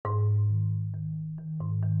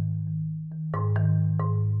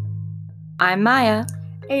I'm Maya,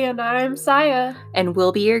 And I'm Saya, and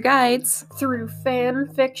we'll be your guides through fan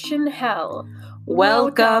fiction hell.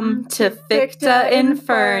 Welcome to Ficta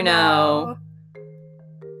Inferno.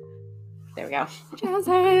 There we go. Jazz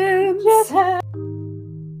hands. Jazz hands.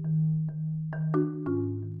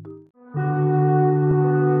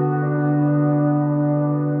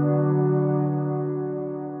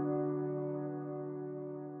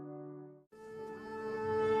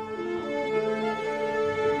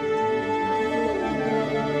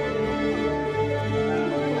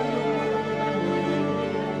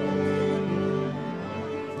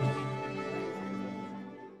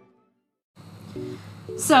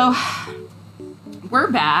 So, we're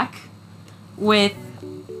back with...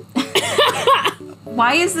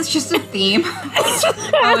 Why is this just a theme?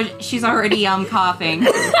 Oh, she's already coughing.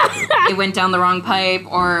 It went down the wrong pipe,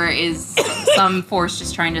 or is some force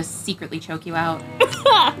just trying to secretly choke you out?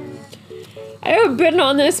 I have been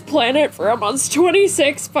on this planet for almost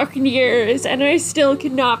 26 fucking years, and I still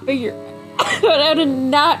cannot figure out how to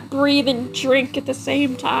not breathe and drink at the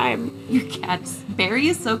same time. Your cat's... Barry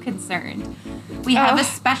is so concerned. We have a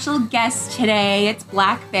special guest today. It's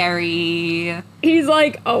Blackberry. He's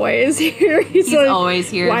like always here. He's like, always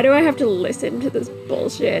here. Why do I have to listen to this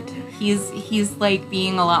bullshit? He's like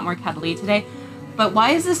being a lot more cuddly today. But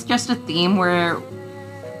why is this just a theme where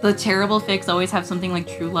the terrible fics always have something like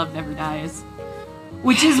True Love Never Dies?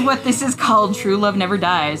 Which is what this is called, True Love Never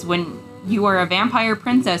Dies, when you are a vampire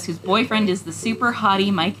princess whose boyfriend is the super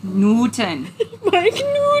hottie Mike Newton. Mike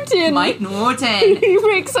Newton! Mike Newton! He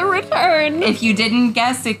makes a return! If you didn't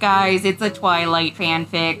guess it, guys, it's a Twilight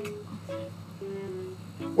fanfic.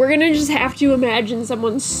 We're gonna just have to imagine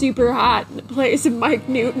someone super hot in the place of Mike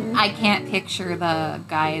Newton. I can't picture the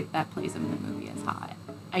guy that plays him in the movie as hot.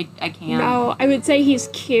 I can't. No, I would say he's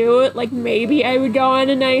cute. Like, maybe I would go on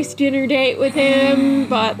a nice dinner date with him,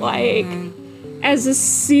 but, like, as a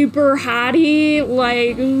super hottie,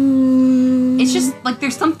 like... It's just, like,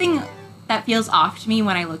 there's something that feels off to me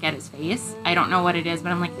when I look at his face. I don't know what it is,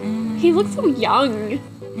 but I'm like... He looks so young.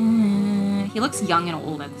 He looks young and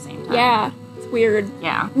old at the same time. Yeah, it's weird.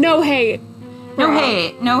 Yeah. No hate. No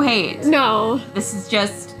hate. No hate. No. This is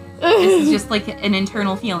just like an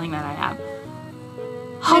internal feeling that I have.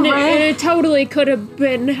 And it totally could have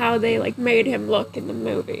been how they, like, made him look in the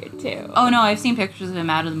movie, too. Oh, no, I've seen pictures of him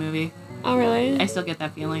out of the movie. Oh, really? I still get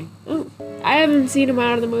that feeling. I haven't seen him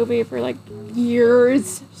out of the movie for, like,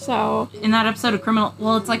 years, so... In that episode of Criminal...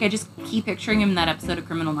 Well, it's like I just keep picturing him in that episode of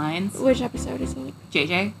Criminal Minds. Which episode is it?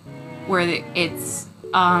 JJ. Where it's,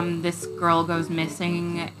 this girl goes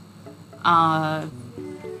missing, and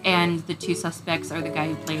the two suspects are the guy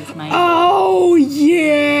who plays Mike. Oh,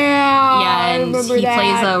 yeah! Yeah, and I he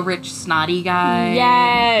plays a rich, snotty guy.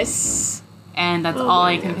 Yes! And that's all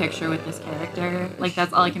I can picture with this character. Like,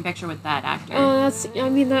 that's all I can picture with that actor.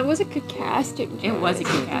 That was a good casting choice. It was a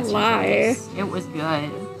good casting choice. It was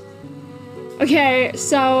good. Okay,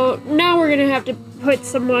 so now we're gonna have to put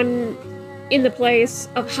someone in the place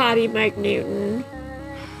of hottie Mike Newton.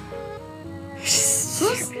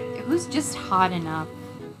 Who's just hot enough?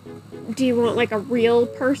 Do you want, like, a real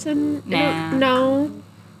person? Nah. No?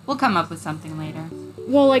 We'll come up with something later.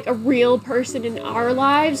 Well, like, a real person in our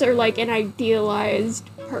lives, or, like, an idealized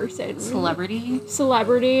person? Celebrity?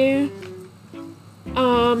 Celebrity.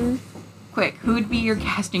 Quick, who would be your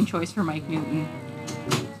casting choice for Mike Newton?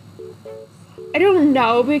 I don't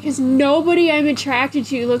know, because nobody I'm attracted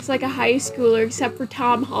to looks like a high schooler except for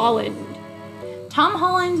Tom Holland. Tom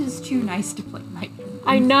Holland is too nice to play Mike Newton.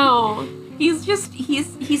 I know. He's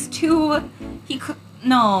too...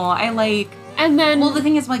 And then... Well, the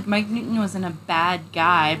thing is, like, Mike Newton wasn't a bad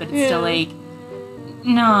guy, but it's still, like...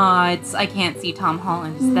 No, I can't see Tom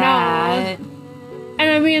Holland as that. And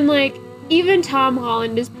I mean, like, even Tom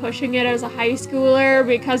Holland is pushing it as a high schooler,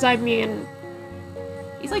 because, I mean...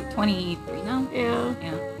 He's, like, 23 now? Yeah.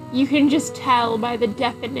 Yeah. You can just tell by the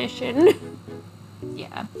definition.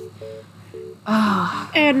 Yeah.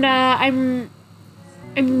 And,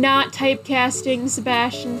 I'm not typecasting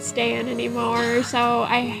Sebastian Stan anymore, so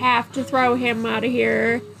I have to throw him out of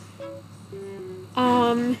here.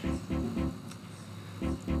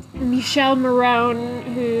 Michelle Marone,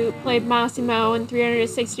 who played Massimo in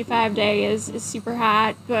 365 Days, is super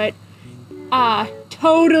hot, but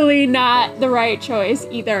totally not the right choice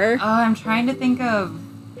either. I'm trying to think of...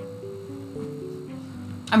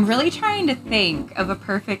 I'm really trying to think of a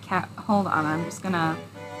perfect cat... Hold on, I'm just gonna...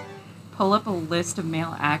 pull up a list of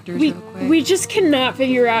male actors real quick. We just cannot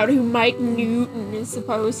figure out who Mike Newton is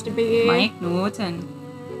supposed to be. Mike Newton.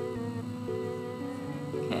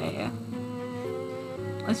 Okay.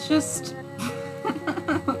 Let's just...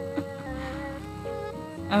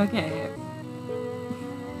 Okay.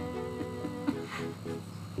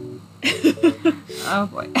 Oh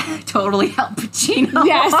boy. Totally Al Pacino.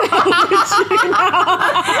 Yes.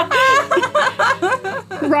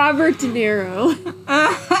 Robert De Niro.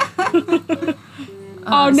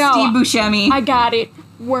 Oh no. Steve Buscemi. I got it.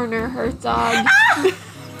 Werner Herzog.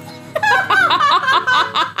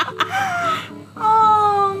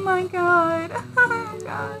 Oh my god. Oh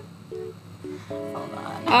god. Hold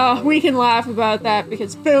on. Oh, we can laugh about that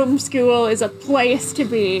because film school is a place to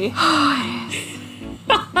be.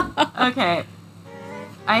 Okay.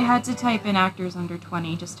 I had to type in actors under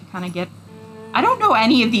 20 just to kind of get... I don't know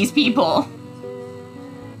any of these people.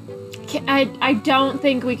 I don't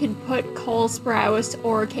think we can put Cole Sprouse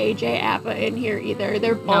or KJ Apa in here either.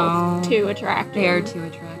 They're both too attractive. They are too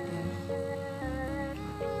attractive.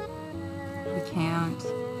 We can't.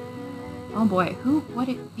 Oh boy, who would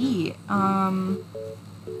it be?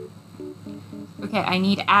 Okay, I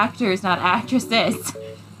need actors, not actresses.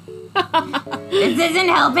 This isn't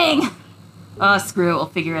helping! Oh, screw it, we'll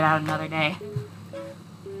figure it out another day.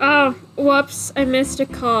 Oh, whoops, I missed a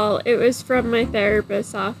call. It was from my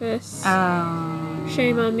therapist's office.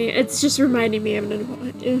 Shame on me. It's just reminding me of an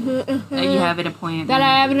appointment. You have an appointment. That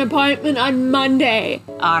I have an appointment on Monday.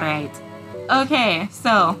 Alright. Okay,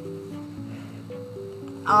 so...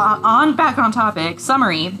 back on topic.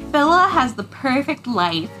 Summary. Bella has the perfect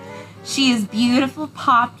life. She is beautiful,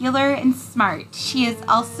 popular, and smart. She is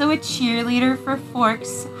also a cheerleader for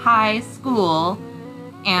Forks High School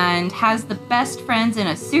and has the best friends and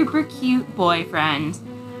a super cute boyfriend.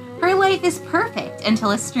 Her life is perfect until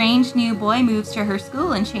a strange new boy moves to her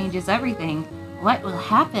school and changes everything. What will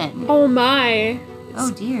happen? Oh my. Oh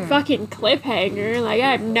dear. Fucking cliffhanger. Like, I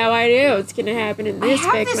have no idea what's gonna happen in this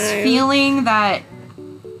I have this feeling that...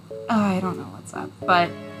 I don't know what's up, but...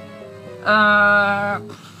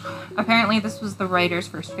 apparently this was the writer's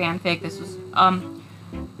first fanfic.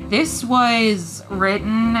 This was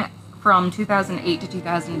written from 2008 to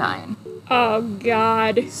 2009. Oh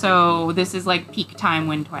god. So this is like peak time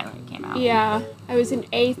when Twilight came out. Yeah. I was in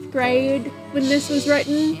 8th grade when this was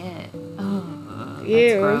written. Shit. Oh, that's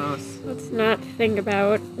Ew. gross. Let's not think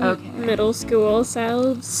about middle school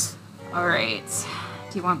selves. Alright.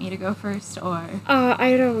 Do you want me to go first, or?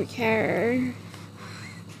 I don't care.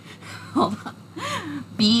 Hold on.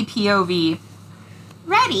 BPOV.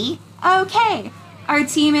 Ready? Okay. Our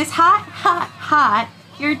team is hot, hot, hot.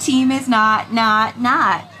 Your team is not.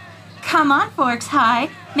 Come on, Forks High.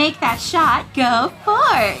 Make that shot. Go,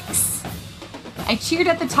 Forks. I cheered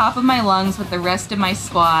at the top of my lungs with the rest of my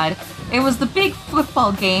squad. It was the big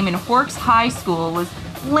football game, and Forks High School was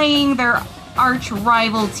playing their arch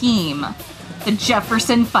rival team, the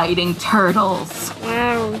Jefferson Fighting Turtles.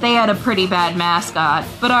 Wow. They had a pretty bad mascot,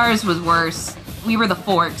 but ours was worse. We were the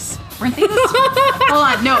Forks. Weren't they the...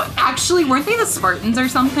 Hold on, no, actually, weren't they the Spartans or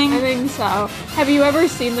something? I think so. Have you ever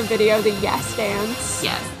seen the video, the Yes Dance?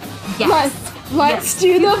 Yes. Yes. Let's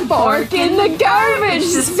do the fork in the garbage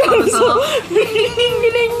disposal.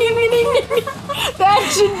 That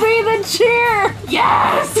should be the cheer.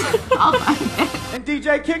 Yes. I'll find it. And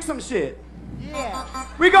DJ, kick some shit. Yeah.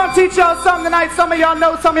 We gonna teach y'all something tonight. Some of y'all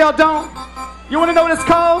know, some of y'all don't. You wanna know what it's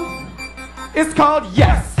called? It's called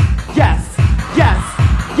yes, yes, yes,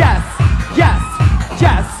 yes, yes,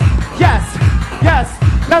 yes, yes, yes.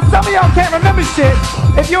 Now some of y'all can't remember shit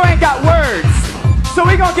if you ain't got words. So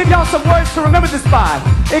we gonna give y'all some words to remember this by.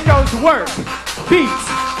 It goes work, beats,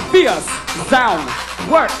 fierce, sound.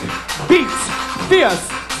 Work, beats, fierce,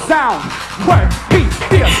 sound. Work, beats,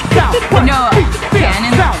 fierce, sound. Work, No, beats, fierce,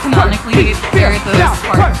 canon, sound. canonically, they're the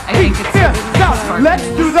Spartans. I think it's the Spartans. Let's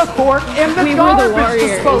do the fork in the We were the garbage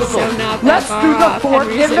Warriors, disposal. so not that Let's far do the off, fork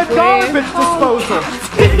Henry in the Sibley. garbage disposal.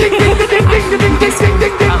 Ding ding ding ding ding ding ding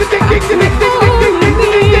ding ding ding ding ding ding ding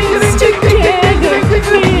ding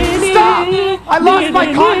ding. Stop! I lost my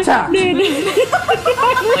contact.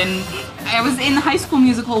 And I was in High School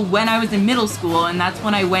Musical when I was in middle school, and that's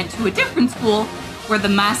when I went to a different school where the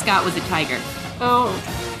mascot was a tiger. Oh,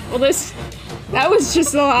 well that was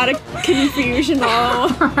just a lot of confusion all.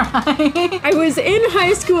 Right? I was in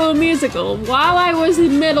High School Musical while I was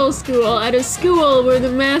in middle school at a school where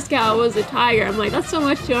the mascot was a tiger. I'm like, that's so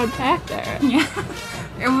much to unpack there. Yeah.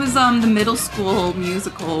 It was the middle school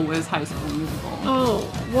musical was High School Musical. Oh,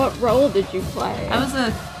 what role did you play? I was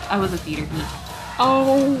a theater geek.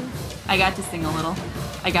 Oh, I got to sing a little.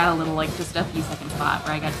 I got a little, like, just a few second spot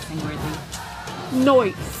where I got to sing weirdly.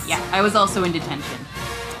 nice. Yeah, I was also in detention.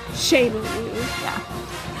 Shame on you. Yeah.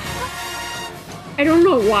 I don't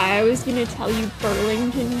know why I was gonna tell you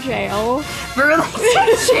Burlington Jail.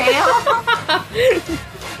 Burlington Jail?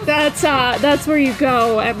 That's where you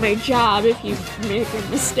go at my job if you make a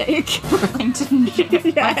mistake. Burlington Jail.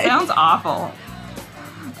 That Yes. sounds awful.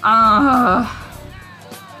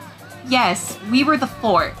 Yes, we were the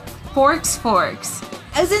fork. Forks.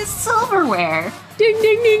 As in silverware. Ding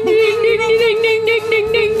ding ding ding ding ding ding ding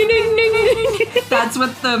ding ding ding ding ding. That's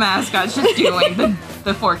what the mascot's just doing,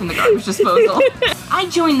 the fork in the garbage disposal. I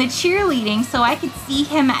joined the cheerleading so I could see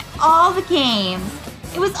him at all the games.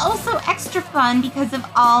 It was also extra fun because of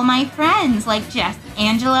all my friends, like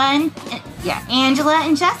Angela and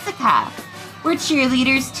Jessica. We're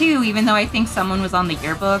cheerleaders too, even though I think someone was on the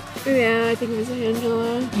yearbook. Yeah, I think it was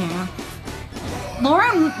Angela. Yeah.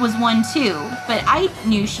 Lauren was one too, but I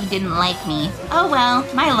knew she didn't like me. Oh well,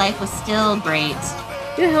 my life was still great.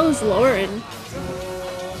 Who the hell is Lauren?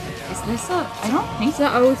 Is this I don't think Is so.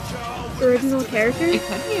 that Oath original character? It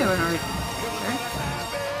could be an original character.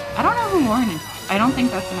 I don't know who Lauren is. I don't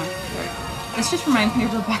think that's an actual character. This just reminds me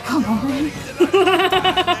of Rebecca Lauren.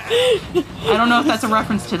 I don't know if that's a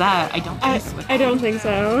reference to that. I don't think so. I don't think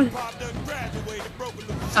so.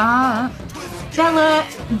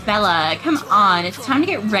 Bella, come on. It's time to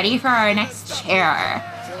get ready for our next chair.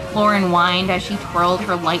 Lauren whined as she twirled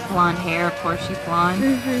her light blonde hair. Of course, she's blonde.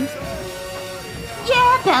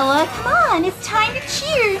 Yeah, Bella, come on. It's time to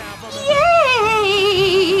cheer.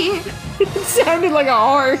 Yay! It sounded like a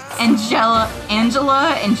horse. Angela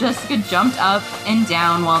and Jessica jumped up and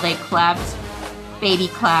down while they clapped, baby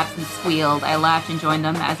claps, and squealed. I laughed and joined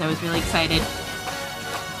them as I was really excited.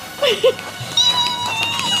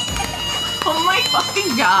 Oh my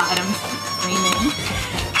fucking god, I'm screaming.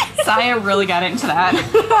 Saya really got into that.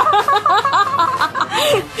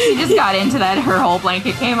 She just got into that. Her whole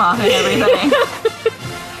blanket came off and everything.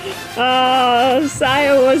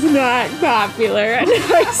 Saya was not popular in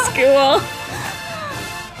high school.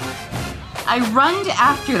 I runned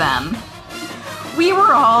after them. We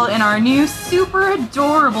were all in our new super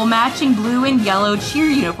adorable matching blue and yellow cheer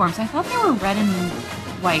uniforms. I thought they were red and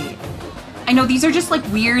white. I know these are just like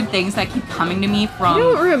weird things that keep coming to me from... I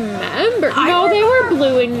don't remember. No, they were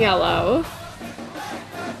blue and yellow.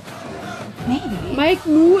 Maybe. Mike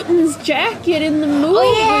Newton's jacket in the movie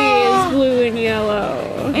is blue and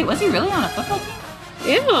yellow. Wait, was he really on a football team?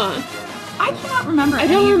 Yeah. I cannot remember. I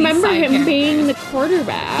don't remember him being the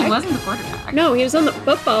quarterback. He wasn't the quarterback. No, he was on the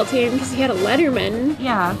football team because he had a letterman.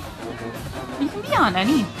 Yeah. You can be on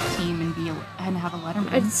any team and have a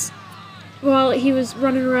letterman. Well, he was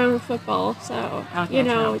running around with football, so Okay, you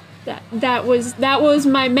know that was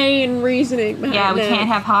my main reasoning behind Yeah, we it. can't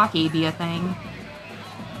have hockey be a thing.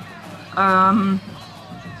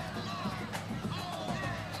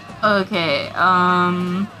 Okay,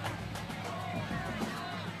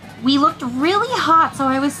 we looked really hot, so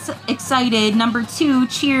I was excited. Number 2,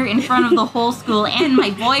 cheer in front of the whole school and my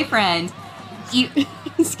boyfriend.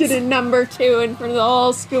 He's getting number 2 in front of the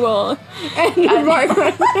whole school and your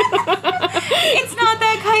boyfriend. It's not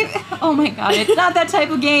that type. Oh my god, it's not that type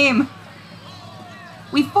of game.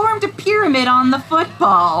 We formed a pyramid on the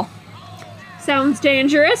football. Sounds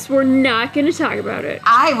dangerous. We're not going to talk about it.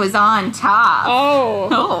 I was on top. Oh.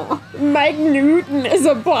 Oh. Mike Newton is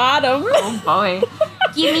a bottom. Oh boy.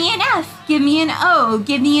 Give me an F. Give me an O.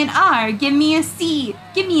 Give me an R. Give me a C.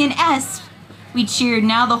 Give me an S. We cheered.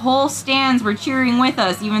 Now the whole stands were cheering with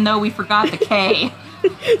us, even though we forgot the K.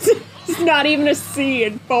 It's not even a C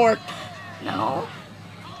in fork. No.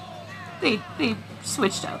 They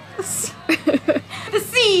switched up. The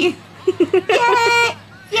C. Yay!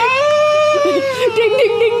 Yay! Ding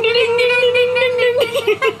ding ding ding ding ding ding ding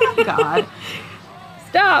ding ding. God.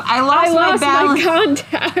 Stop! I lost my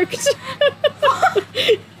contact.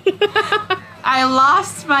 I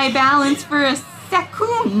lost my balance for a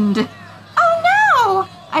second. Oh no!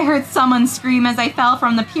 I heard someone scream as I fell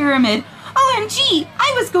from the pyramid. OMG!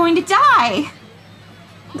 I was going to die!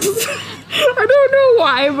 I don't know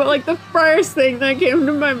why, but like the first thing that came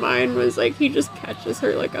to my mind was like he just catches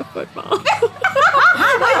her like a football.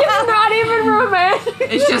 Like it's not even romantic.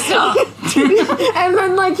 It's just And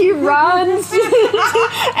then like he runs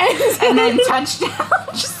and then touchdown.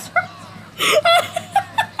 Just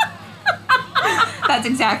That's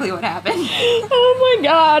exactly what happened. Oh my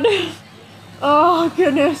god. Oh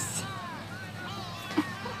goodness.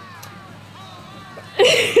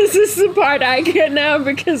 This is the part I get now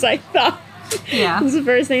because I thought Yeah. this is the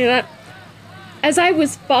first thing that as I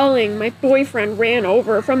was falling, my boyfriend ran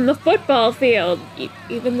over from the football field.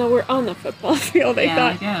 Even though we're on the football field, I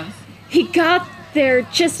thought guess. he got there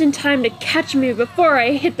just in time to catch me before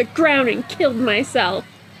I hit the ground and killed myself.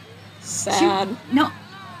 Sad. No.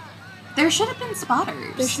 There should have been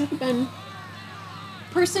spotters. There should have been.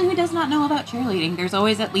 Person who does not know about cheerleading, there's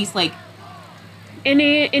always at least like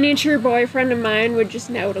Any true boyfriend of mine would just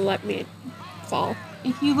know to let me fall.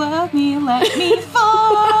 if you love me, let me fall.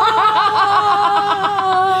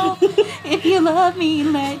 fall. If you love me,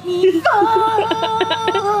 let me fall.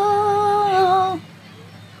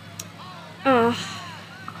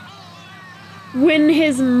 When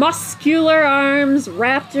his muscular arms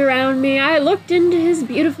wrapped around me, I looked into his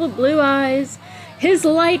beautiful blue eyes. His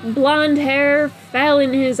light blonde hair fell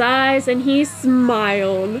in his eyes, and he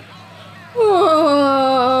smiled.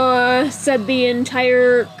 Oh, said the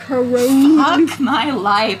entire crowd. Fuck my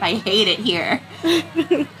life. I hate it here.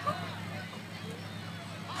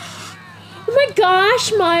 Oh my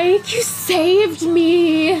gosh, Mike, you saved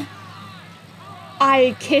me.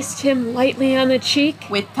 I kissed him lightly on the cheek.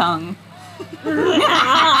 With tongue.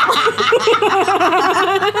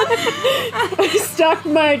 I stuck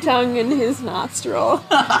my tongue in his nostril.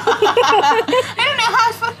 I don't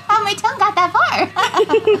know how my tongue got that far.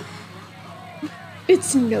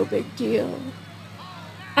 It's no big deal.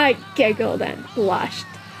 I giggled and blushed.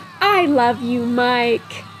 I love you,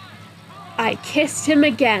 Mike. I kissed him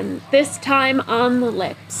again, this time on the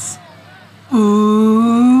lips.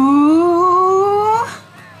 Ooh.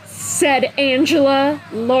 Said Angela.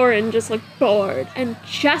 Lauren just looked bored, and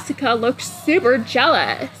Jessica looked super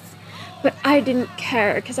jealous. But I didn't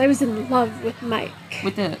care, because I was in love with Mike.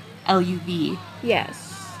 With the LUV. Yes.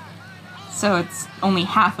 So it's only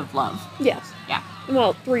half of love. Yes. Yeah.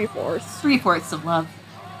 Well, 3/4. 3/4 of love.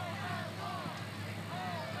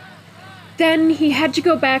 Then he had to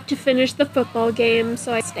go back to finish the football game,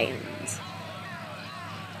 so I stayed.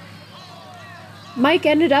 Mike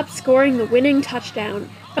ended up scoring the winning touchdown,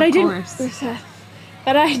 but Of course.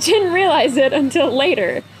 But I didn't realize it until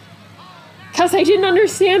later. Because I didn't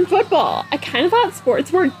understand football. I kind of thought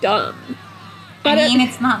sports were dumb. But I mean,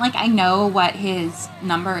 it's not like I know what his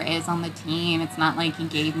number is on the team. It's not like he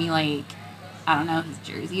gave me, like, I don't know, his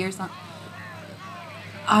jersey or something.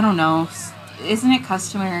 I don't know. Isn't it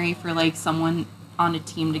customary for, like, someone on a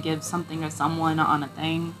team to give something to someone on a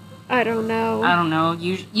thing? I don't know. I don't know.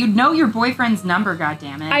 You'd know your boyfriend's number,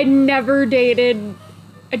 goddammit. I never dated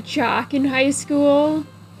a jock in high school.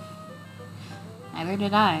 Neither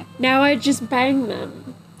did I. Now I just bang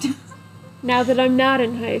them. Now that I'm not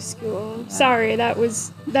in high school. Yeah. Sorry, that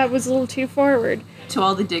was a little too forward. To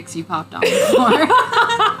all the dicks you popped on before.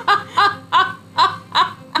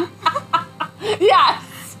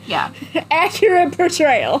 Yes! Yeah. Accurate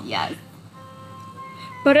portrayal. Yes.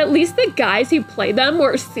 But at least the guys who played them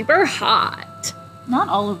were super hot. Not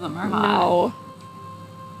all of them are hot.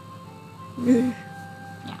 No.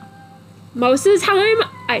 Yeah. Most of the time,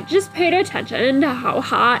 I just paid attention to how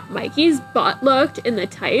hot Mikey's butt looked in the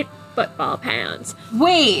tight football pants.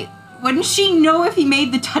 Wait, wouldn't she know if he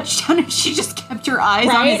made the touchdown if she just kept her eyes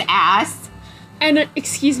on his Right? ass? And,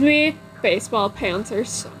 excuse me, baseball pants are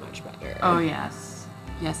so much better. Oh, yes.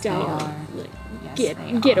 Yes, they Don't. are. Like, Yes,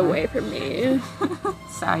 they get are. away from me.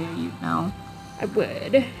 Saya, you know. I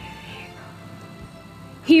would.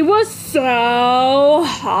 He was so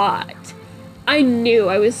hot. I knew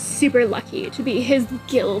I was super lucky to be his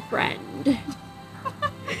girlfriend.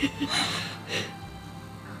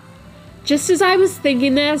 Just as I was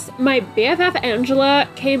thinking this, my BFF Angela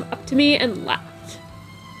came up to me and laughed.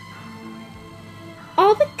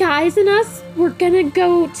 All the guys and us were gonna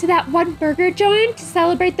go to that one burger joint to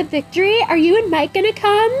celebrate the victory. Are you and Mike gonna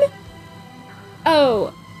come?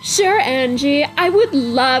 Oh, sure, Angie. I would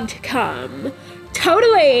love to come.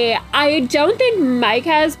 Totally. I don't think Mike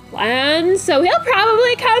has plans, so he'll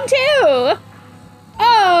probably come too.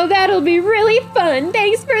 Oh, that'll be really fun.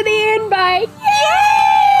 Thanks for the invite. Yay!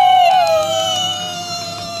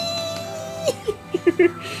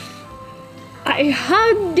 I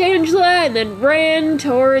hugged Angela and then ran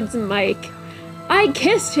towards Mike. I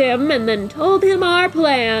kissed him and then told him our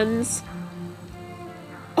plans.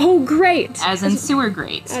 Oh, great. As in sewer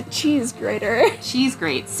grate. A cheese grater. She's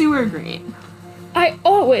great. Sewer grate. I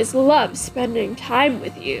always love spending time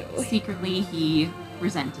with you. Secretly, he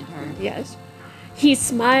resented her. Yes. He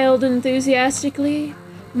smiled enthusiastically.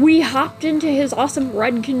 We hopped into his awesome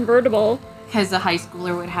red convertible Because a high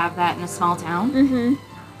schooler would have that in a small town.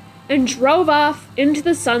 and drove off into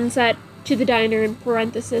the sunset to the diner, in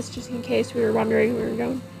parenthesis, just in case we were wondering where we were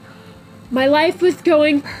going. My life was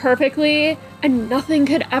going perfectly, and nothing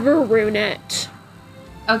could ever ruin it.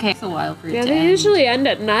 Okay, it's a while for it Yeah, to they end. usually end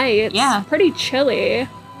at night. It's Yeah. pretty chilly.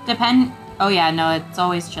 Oh yeah, no, it's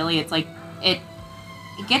always chilly. It's like, it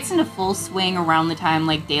gets into full swing around the time,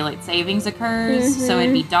 like, daylight savings occurs, so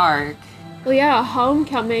it'd be dark. Well, yeah,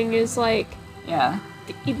 homecoming is like Yeah.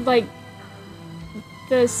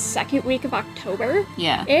 the second week of October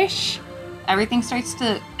Yeah. ish. Everything starts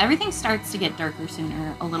to get darker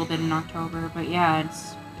sooner, a little bit in October, but yeah,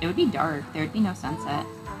 it would be dark. There would be no sunset.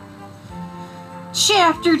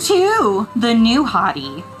 Chapter 2, The New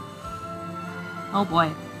Hottie. Oh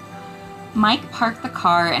boy. Mike parked the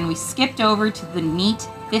car and we skipped over to the neat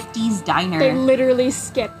 50s diner. They literally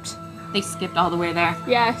skipped. They skipped all the way there.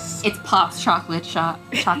 Yes. It's Pop's chocolate shop.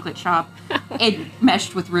 It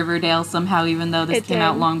meshed with Riverdale somehow, even though this came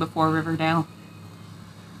out long before Riverdale.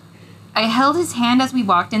 I held his hand as we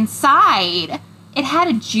walked inside. It had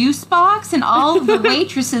a juice box, and all of the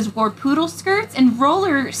waitresses wore poodle skirts and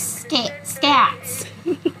roller skats.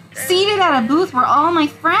 Seated at a booth were all my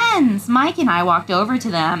friends. Mike and I walked over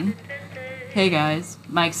to them. Hey guys,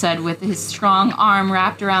 Mike said with his strong arm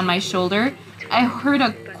wrapped around my shoulder. I heard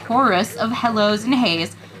a chorus of hellos and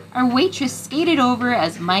heys. Our waitress skated over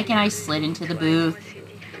as Mike and I slid into the booth.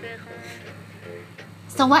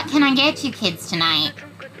 So what can I get you kids tonight?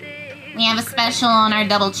 We have a special on our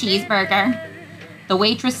double cheeseburger. The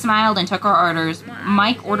waitress smiled and took our orders.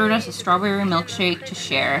 Mike ordered us a strawberry milkshake to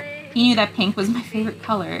share. He knew that pink was my favorite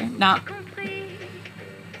color.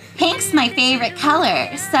 Pink's my favorite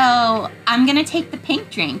color, so I'm gonna take the pink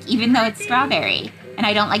drink, even though it's strawberry. And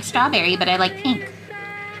I don't like strawberry, but I like pink.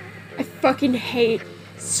 I fucking hate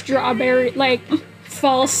strawberry, like,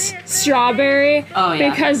 false strawberry. Oh,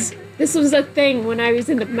 yeah. Because this was a thing when I was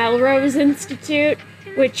in the Melrose Institute,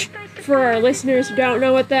 which, for our listeners who don't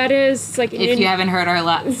know what that is, it's like... If you haven't heard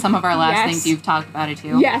some of our last Yes. things, you've talked about it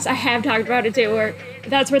too. Yes, I have talked about it too, where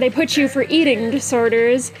that's where they put you for eating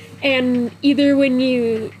disorders, and either when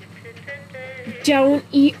you don't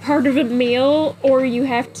eat part of a meal, or you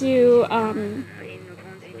have to,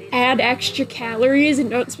 add extra calories and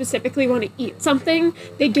don't specifically want to eat something,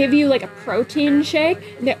 they give you like a protein shake,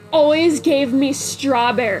 and they always gave me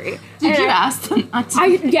strawberry. Did you ask them not to?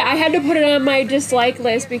 I had to put it on my dislike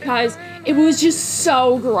list because it was just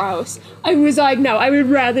so gross. I was like, no, I would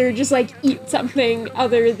rather just like eat something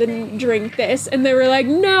other than drink this. And they were like,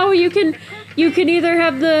 no, you can either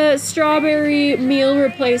have the strawberry meal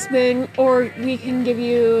replacement or we can give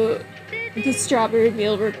you the strawberry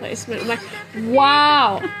meal replacement. I'm like,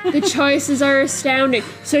 wow, the choices are astounding.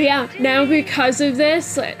 So yeah, now because of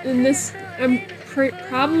this, and this, I'm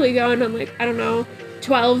probably going on like, I don't know,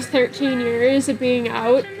 12, 13 years of being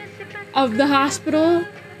out of the hospital,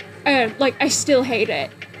 and like, I still hate it.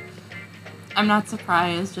 I'm not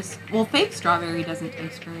surprised. Fake strawberry doesn't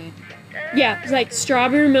taste great. Yeah, it's like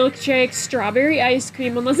strawberry milkshake, strawberry ice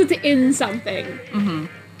cream, unless it's in something.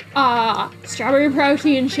 Mm-hmm. Strawberry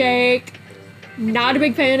protein shake. Not a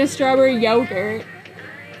big fan of strawberry yogurt.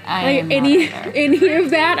 Like any of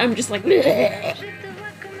that, I'm just like, bleh.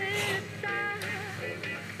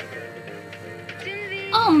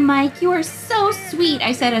 Oh, Mike, you are so sweet,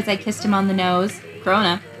 I said as I kissed him on the nose.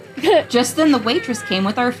 Corona. Just then the waitress came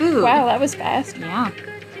with our food. Wow, that was fast. Yeah.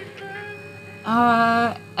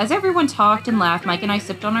 As everyone talked and laughed, Mike and I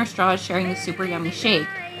sipped on our straws, sharing the super yummy shake.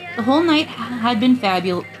 The whole night had been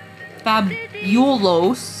fabulous,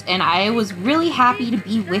 and I was really happy to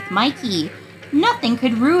be with Mikey. Nothing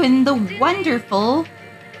could ruin the wonderful,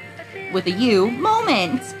 with a U,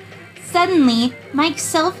 moment. Suddenly, Mike's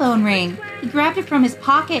cell phone rang. He grabbed it from his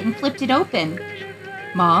pocket and flipped it open.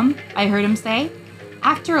 Mom, I heard him say.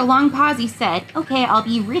 After a long pause, he said, okay, I'll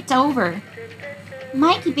be right over.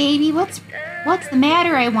 Mikey, baby, what's the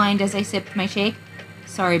matter? I whined as I sipped my shake.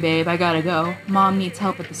 Sorry, babe, I gotta go. Mom needs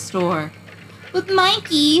help at the store. But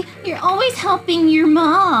Mikey, you're always helping your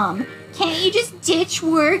mom. Can't you just ditch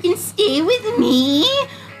work and stay with me?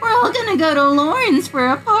 We're all gonna go to Lauren's for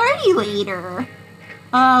a party later.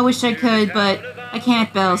 I wish I could, but I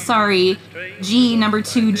can't, Belle. Sorry. G, number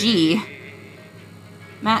 2G.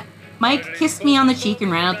 Mike kissed me on the cheek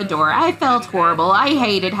and ran out the door. I felt horrible. I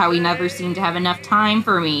hated how he never seemed to have enough time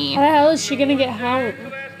for me. How the hell is she gonna get home?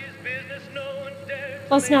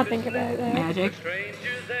 Let's not think about that. Magic.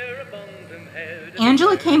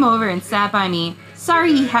 Angela came over and sat by me.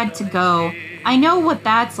 Sorry he had to go. I know what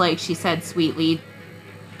that's like, she said sweetly.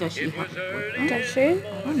 Does she have a boyfriend? Does she? I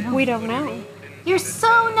don't know. We don't know. You're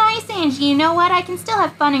so nice, Angie. You know what? I can still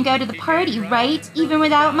have fun and go to the party, right? Even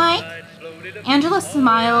without Mike? Angela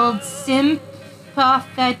smiled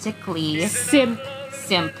sympathetically. Simp.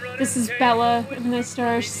 Simp. This is Bella in the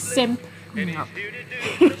star. Simp. No.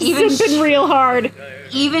 Even Simping real hard.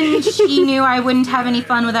 Even she knew I wouldn't have any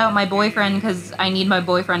fun without my boyfriend because I need my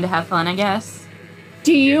boyfriend to have fun, I guess.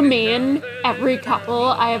 Do you mean every couple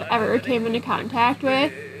I have ever came into contact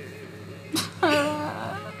with?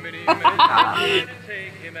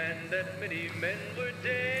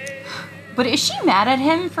 But is she mad at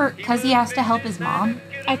him because he has to help his mom?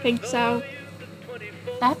 I think so.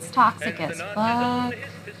 That's toxic as fuck.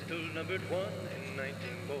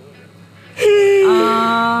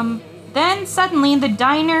 Then suddenly the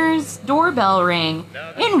diner's doorbell rang.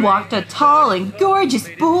 In walked a tall and gorgeous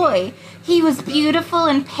boy. He was beautiful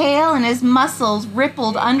and pale, and his muscles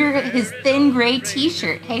rippled under his thin gray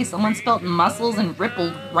t-shirt. Hey, someone spelled muscles and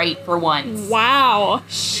rippled right for once. Wow.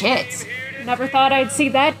 Shit. Never thought I'd see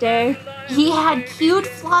that day. He had cute,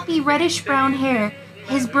 floppy, reddish-brown hair.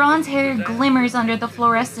 His bronze hair glimmers under the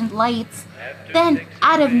fluorescent lights. Then,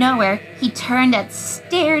 out of nowhere, he turned and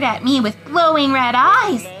stared at me with glowing red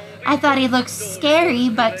eyes. I thought he looked scary,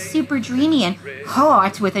 but super dreamy and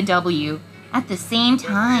hot with a W at the same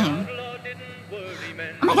time.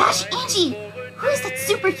 Oh my gosh, Angie! Who is that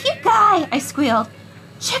super cute guy? I squealed.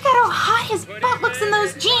 Check out how hot his butt looks in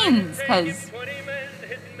those jeans.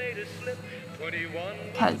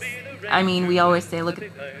 Cause, I mean, we always say, look,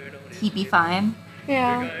 he'd be fine.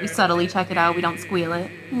 Yeah. We subtly check it out, we don't squeal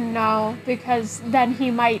it. No, because then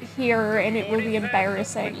he might hear and it will be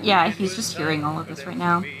embarrassing. Yeah, he's just hearing all of this right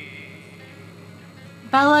now.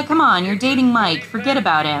 Bella, come on, you're dating Mike. Forget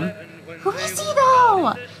about him. Who is he,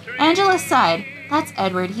 though? Angela sighed. That's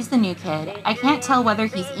Edward, he's the new kid. I can't tell whether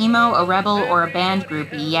he's emo, a rebel, or a band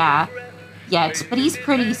groupie, yet, but he's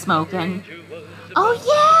pretty smokin'. Oh,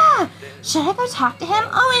 yeah! Should I go talk to him?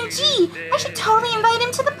 OMG! I should totally invite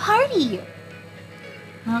him to the party!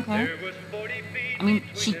 Okay. I mean,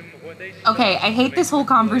 Okay, I hate this whole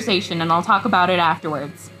conversation, and I'll talk about it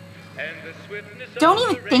afterwards. Don't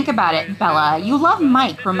even think about it, Bella. You love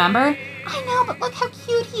Mike, remember? I know, but look how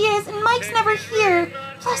cute he is, and Mike's never here.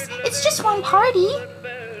 Plus, it's just one party.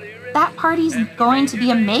 That party's going to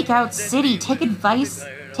be a makeout city. Take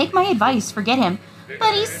my advice, forget him.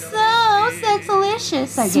 But he's so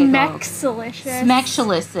sexalicious, I giggled.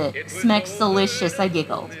 Smexalicious, I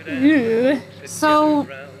giggled. Ew. So,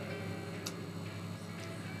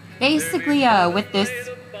 basically, with this,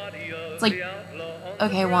 it's like,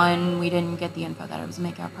 okay, one, we didn't get the info that it was a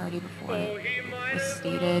makeout party before it was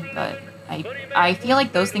stated, but I feel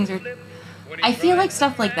like those things are, I feel like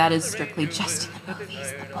stuff like that is strictly just in the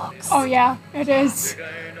movies, the books. Oh yeah, it is.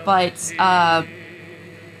 But,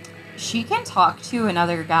 she can talk to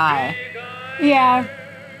another guy. Yeah.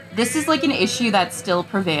 This is like an issue that still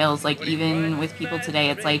prevails, like even with people today.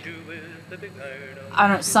 It's like, I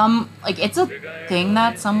don't know, it's a thing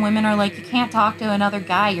that some women are like, you can't talk to another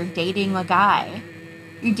guy, you're dating a guy.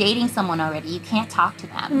 You're dating someone already, you can't talk to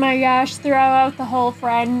Oh them. my gosh, throw out the whole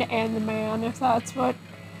friend and the man if that's what.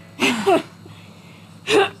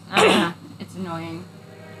 It's annoying.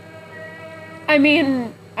 I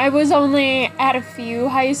mean, I was only at a few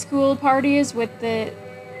high school parties with the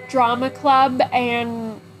drama club,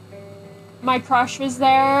 and my crush was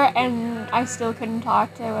there, and I still couldn't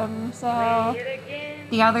talk to him, so...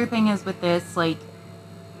 The other thing is with this, like,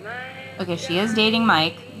 okay, she is dating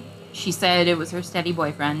Mike. She said it was her steady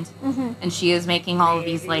boyfriend. Mm-hmm. And she is making all of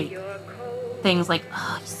these, like, things like,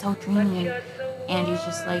 oh, he's so dreamy. And he's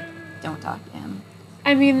just like, don't talk to him.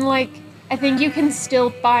 I mean, like, I think you can still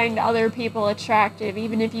find other people attractive,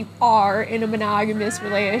 even if you are in a monogamous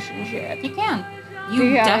relationship. You can.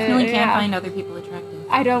 You definitely can find other people attractive.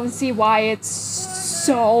 I don't see why it's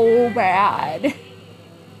so bad.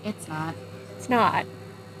 It's not. It's not.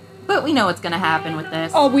 But we know what's gonna happen with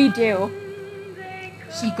this. Oh, we do.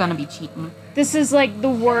 She's gonna be cheating. This is like the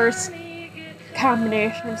worst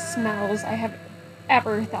combination of smells I have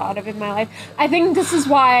ever thought of in my life. I think this is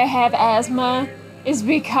why I have asthma, is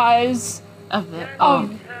because of it.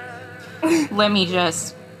 Let me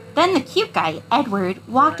just... Then the cute guy, Edward,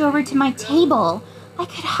 walked over to my table. I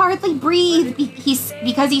could hardly breathe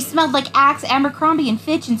because he smelled like Axe, Abercrombie, and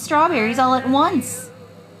Fitch and strawberries all at once.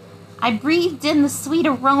 I breathed in the sweet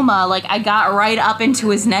aroma, like I got right up into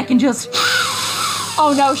his neck and just...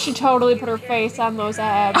 Oh no, she totally put her face on those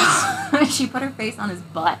abs. She put her face on his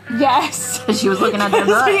butt. Yes. She was looking at their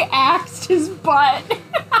butt. He axed his butt.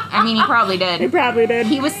 I mean, he probably did. He probably did.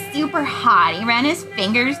 He was super hot. He ran his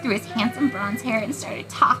fingers through his handsome bronze hair and started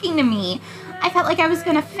talking to me. I felt like I was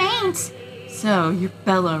gonna faint. So, you're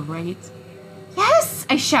Bella, right? Yes,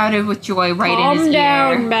 I shouted with joy right in his ear. Calm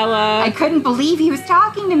down, ear. Bella. I couldn't believe he was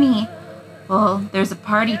talking to me. Well, there's a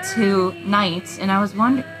party tonight, and I was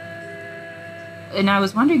wondering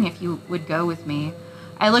if you would go with me.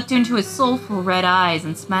 I looked into his soulful red eyes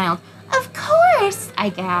and smiled. Of course, I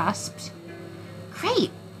gasped.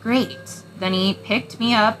 Great. Then he picked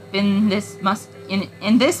me up in this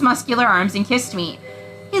muscular arms and kissed me.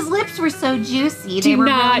 His lips were so juicy, they were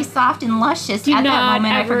really soft and luscious. At that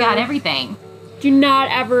moment, I forgot everything. Do not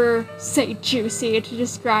ever say juicy to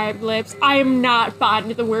describe lips. I am not fond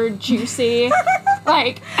of the word juicy.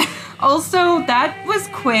 Like... Also, that was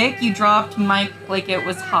quick. You dropped Mike like it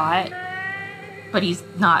was hot. But he's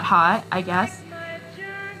not hot, I guess.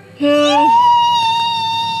 It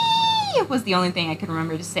was the only thing I could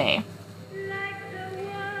remember to say.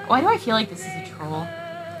 Why do I feel like this is a troll?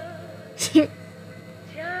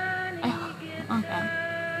 Okay.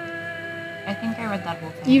 I think I read that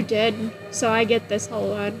whole thing. You did, so I get this whole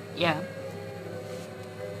one. Yeah.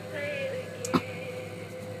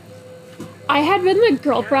 I had been the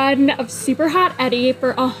girlfriend of Super Hot Eddie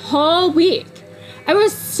for a whole week. I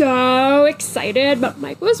was so excited, but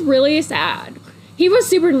Mike was really sad. He was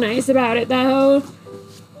super nice about it, though.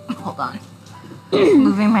 Hold on.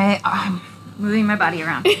 moving my body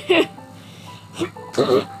around.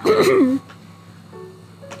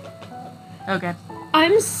 Okay.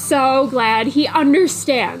 I'm so glad he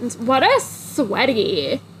understands. What a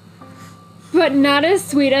sweaty. But not as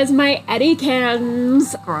sweet as my Eddie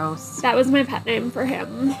Cans. Gross. That was my pet name for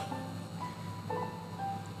him.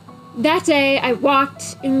 That day, I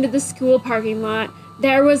walked into the school parking lot.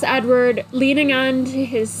 There was Edward leaning on to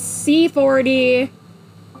his C40.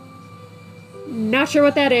 Not sure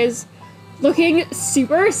what that is. Looking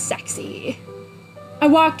super sexy. I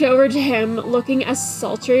walked over to him, looking as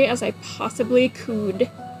sultry as I possibly could.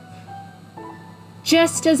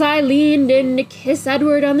 Just as I leaned in to kiss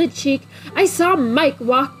Edward on the cheek, I saw Mike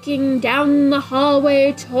walking down the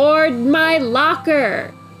hallway toward my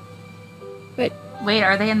locker. But wait,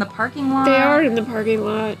 are they in the parking lot? they are in the parking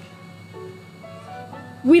lot.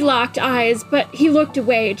 We locked eyes, but he looked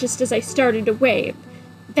away just as I started to wave.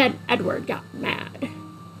 Then Edward got mad.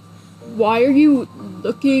 Why are you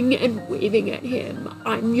looking and waving at him?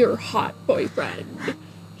 I'm your hot boyfriend.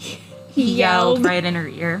 He yelled right in her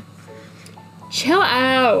ear. Chill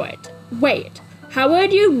out. Wait, how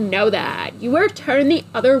would you know that? You were turned the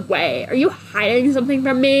other way. Are you hiding something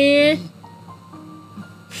from me?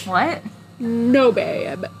 What? No,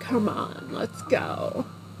 babe. Come on, let's go.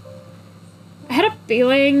 I had a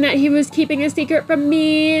feeling that he was keeping a secret from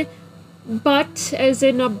me, but, as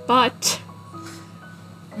in a but,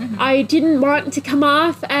 I didn't want to come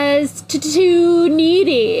off as too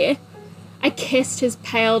needy. I kissed his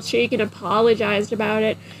pale cheek and apologized about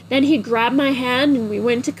it. Then he grabbed my hand and we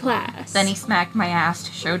went to class. Then he smacked my ass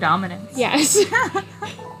to show dominance. Yes.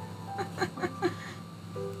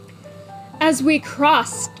 As we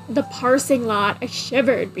crossed the parsing lot, I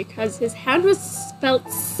shivered because his hand felt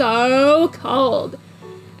so cold.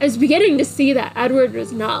 I was beginning to see that Edward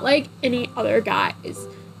was not like any other guys.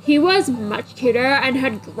 He was much cuter and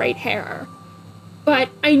had great hair. But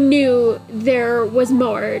I knew there was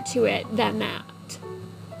more to it than that.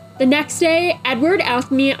 The next day, Edward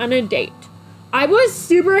asked me on a date. I was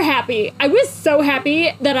super happy. I was so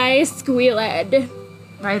happy that I squealed.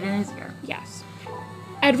 Right in his ear. Yes.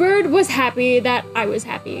 Edward was happy that I was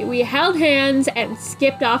happy. We held hands and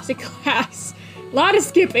skipped off to class. A lot of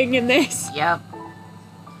skipping in this. Yep.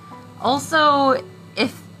 Also,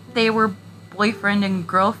 if they were boyfriend and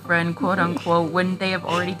girlfriend, quote unquote, wouldn't they have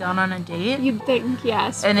already gone on a date? You'd think,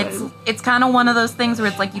 yes. And but it's kind of one of those things where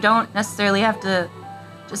it's like you don't necessarily have to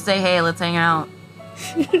just say, hey, let's hang out.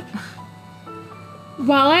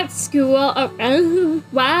 While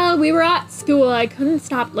we were at school, I couldn't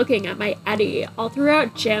stop looking at my Eddie all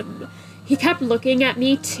throughout gym. He kept looking at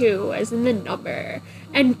me too, as in the number,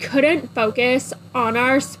 and couldn't focus on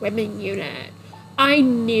our swimming unit. I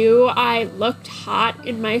knew I looked hot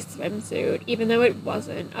in my swimsuit, even though it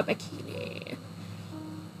wasn't a bikini.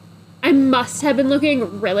 I must have been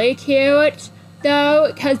looking really cute,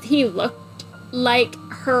 though, because he looked like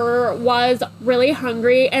was really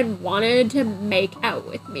hungry and wanted to make out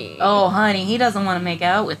with me. Oh, honey, he doesn't want to make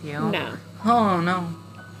out with you. No. Oh, no.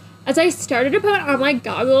 As I started to put on my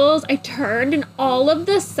goggles, I turned and all of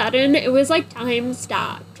a sudden it was like time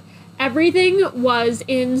stopped. Everything was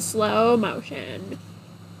in slow motion.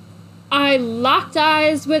 I locked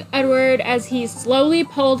eyes with Edward as he slowly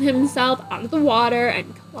pulled himself out of the water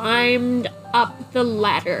and climbed up the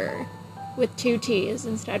ladder with 2 T's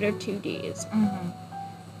instead of 2 D's.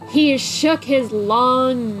 He shook his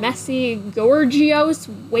long, messy, gorgeous,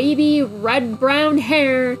 wavy, red-brown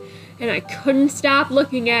hair, and I couldn't stop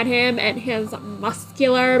looking at him and his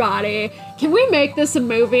muscular body. Can we make this a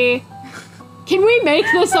movie? Can we make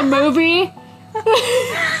this a movie?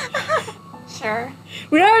 Sure.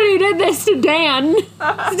 We already did this to Dan.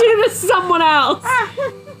 Let's do this to someone else.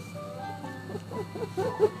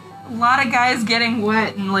 A lot of guys getting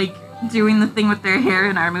wet and, like, doing the thing with their hair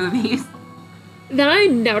in our movies. Then I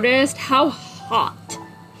noticed how hot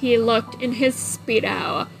he looked in his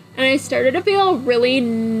Speedo, and I started to feel really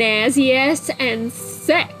nauseous and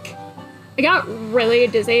sick. I got really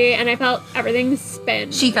dizzy, and I felt everything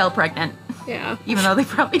spin. She felt pregnant. Yeah. Even though they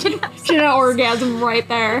probably didn't have She had an orgasm right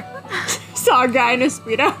there. Saw a guy in a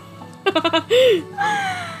Speedo.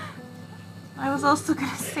 I was also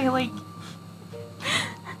gonna say, like,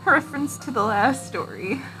 reference to the last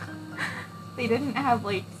story. They didn't have,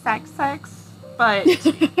 like, sex, but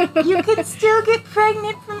you could still get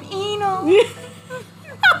pregnant from anal.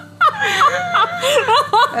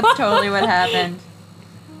 That's totally what happened.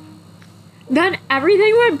 Then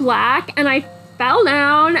everything went black and I fell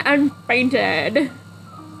down and fainted.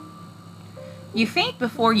 You faint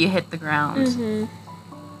before you hit the ground. Mm-hmm.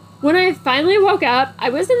 When I finally woke up, I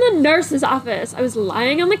was in the nurse's office. I was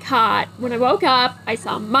lying on the cot. When I woke up, I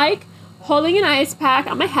saw Mike holding an ice pack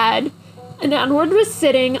on my head, and Edward was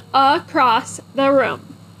sitting across the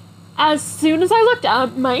room. As soon as I looked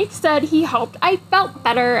up, Mike said he hoped I felt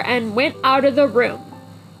better and went out of the room.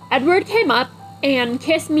 Edward came up and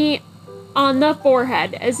kissed me on the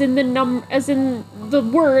forehead, as in the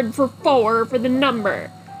word for 4 for the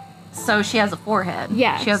number. So she has a forehead.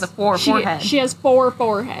 Yes. She has a forehead. She has 4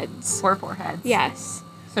 foreheads. 4 foreheads. Yes.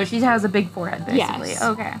 So she has a big forehead, basically. Yes.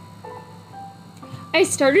 Okay. I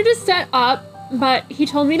started to sit up, but he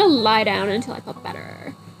told me to lie down until I felt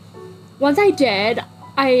better. Once I did,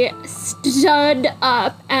 I stood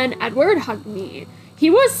up and Edward hugged me. He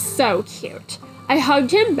was so cute. I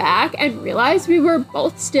hugged him back and realized we were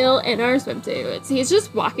both still in our swimsuits. He's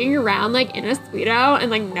just walking around like in a Speedo and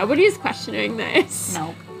like nobody's questioning this.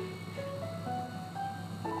 Nope.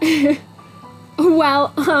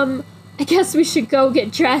 Well, I guess we should go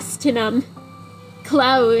get dressed in,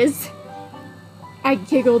 clothes. I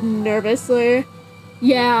giggled nervously.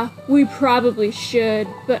 Yeah, we probably should,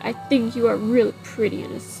 but I think you are really pretty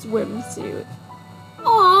in a swimsuit.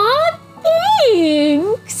 Aw,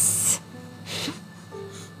 thanks!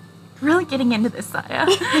 Really getting into this, Saya.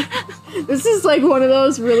 This is like one of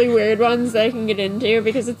those really weird ones that I can get into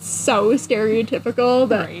because it's so stereotypical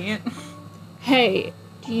that, Right. hey,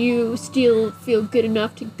 do you still feel good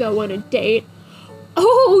enough to go on a date?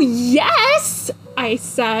 Oh, yes! I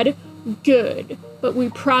said. Good, but we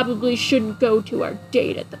probably shouldn't go to our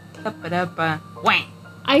date at the... Whang.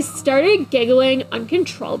 I started giggling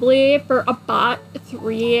uncontrollably for about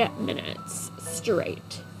 3 minutes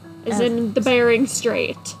straight. As in the Bering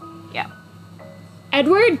Strait. Yeah.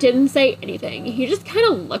 Edward didn't say anything. He just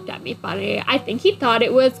kind of looked at me funny. I think he thought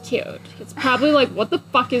it was cute. It's probably like, what the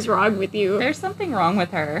fuck is wrong with you? There's something wrong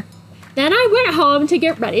with her. Then I went home to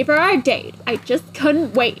get ready for our date. I just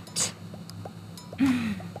couldn't wait.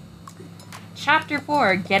 Chapter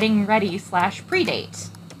 4, Getting Ready / Predate.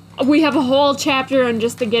 We have a whole chapter on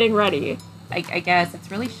just the getting ready. I guess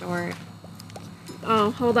it's really short.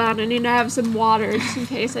 Oh, hold on. I need to have some water just in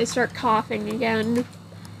case I start coughing again.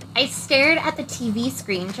 I stared at the TV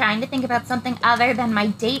screen, trying to think about something other than my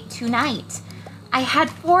date tonight. I had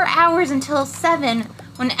 4 hours until 7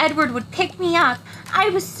 when Edward would pick me up. I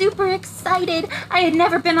was super excited. I had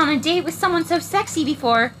never been on a date with someone so sexy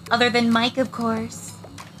before, other than Mike, of course.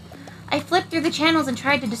 I flipped through the channels and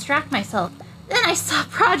tried to distract myself. Then I saw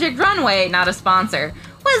Project Runway, not a sponsor,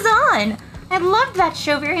 was on. I loved that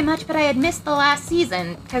show very much, but I had missed the last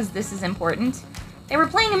season, because this is important. They were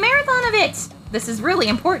playing a marathon of it. This is really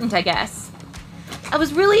important, I guess. I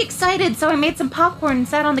was really excited, so I made some popcorn and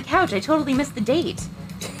sat on the couch. I totally missed the date.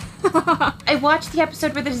 I watched the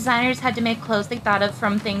episode where the designers had to make clothes they thought of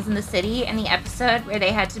from things in the city, and the episode where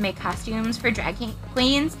they had to make costumes for drag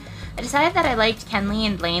queens. I decided that I liked Kenley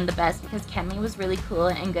and Blaine the best because Kenley was really cool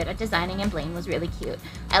and good at designing, and Blaine was really cute.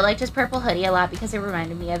 I liked his purple hoodie a lot because it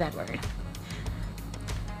reminded me of Edward.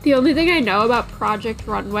 The only thing I know about Project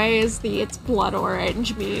Runway is the It's Blood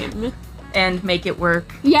Orange meme. And Make It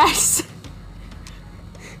Work. Yes!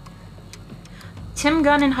 Tim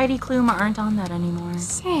Gunn and Heidi Klum aren't on that anymore.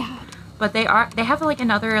 Sad. But they have like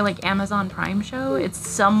another like Amazon Prime show. It's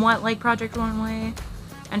somewhat like Project Runway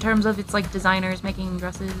in terms of it's like designers making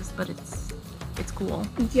dresses, but it's cool.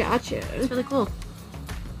 Gotcha. It's really cool.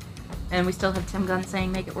 And we still have Tim Gunn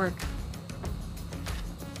saying Make It Work.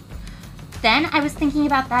 Then I was thinking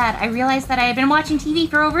about that. I realized that I had been watching TV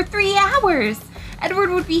for over 3 hours.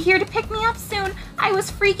 Edward would be here to pick me up soon. I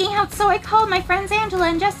was freaking out, so I called my friends Angela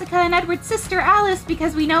and Jessica and Edward's sister Alice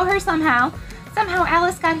because we know her somehow. Somehow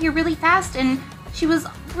Alice got here really fast and she was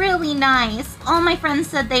really nice. All my friends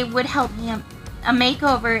said they would help me a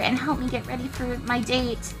makeover and help me get ready for my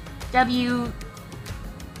date. /Edward.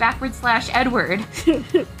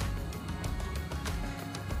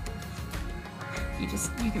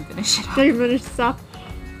 You can finish it off. Can you finish this up?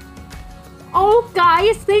 Oh,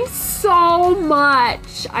 guys, thanks so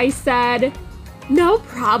much, I said. No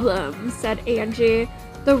problem, said Angie.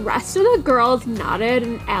 The rest of the girls nodded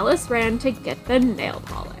and Alice ran to get the nail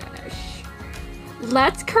polish.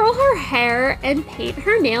 Let's curl her hair and paint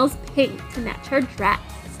her nails pink to match her dress,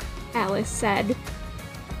 Alice said.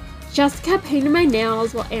 Jessica painted my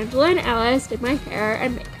nails while Angela and Alice did my hair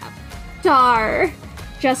and makeup. Dar!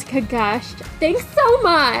 Jessica gushed, "Thanks so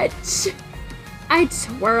much!" I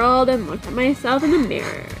twirled and looked at myself in the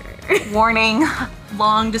mirror. Warning,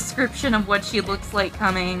 long description of what she looks like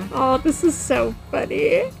coming. Oh, this is so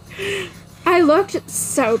funny. I looked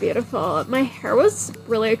so beautiful. My hair was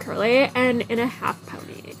really curly and in a half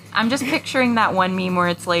pony. I'm just picturing that one meme where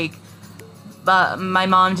it's like, my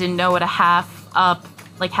mom didn't know what a half up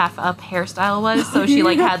hairstyle was, so she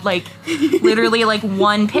like had like literally like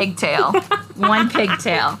one pigtail. One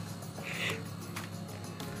pigtail.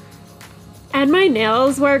 And my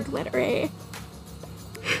nails were glittery.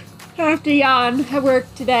 I have to yawn at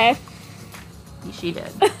work today. She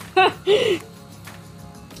did.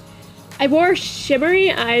 I wore shimmery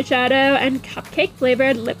eyeshadow and cupcake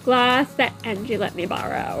flavored lip gloss that Angie let me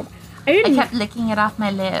borrow. I kept licking it off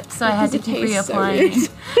my lips, so I had to keep reapplying.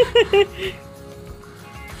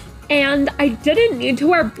 And I didn't need to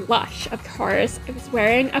wear blush, of course. I was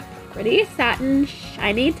wearing a pretty satin,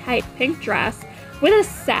 shiny, tight pink dress with a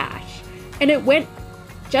sash, and it went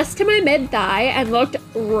just to my mid-thigh and looked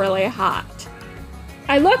really hot.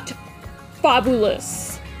 I looked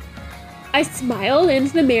fabulous. I smiled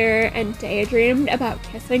into the mirror and daydreamed about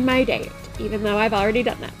kissing my date, even though I've already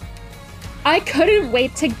done that. I couldn't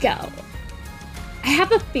wait to go. I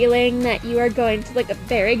have a feeling that you are going to look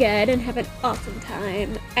very good and have an awesome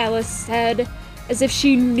time, Alice said, as if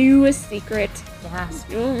she knew a secret. Yes.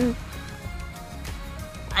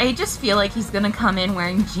 I just feel like he's gonna come in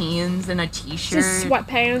wearing jeans and a t-shirt. Just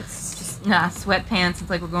sweatpants. Sweatpants. It's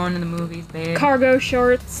like we're going to the movies, babe. Cargo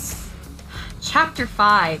shorts. Chapter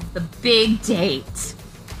 5, the big date.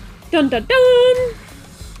 Dun dun dun!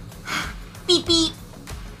 Beep beep.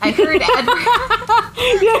 I heard Edward.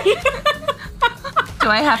 Do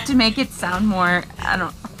I have to make it sound more? I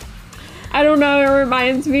don't know, it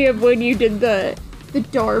reminds me of when you did the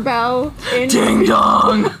doorbell in Ding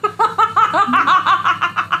dong!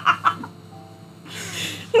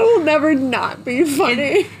 It will never not be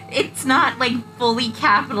funny. It's not like fully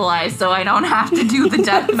capitalized, so I don't have to do the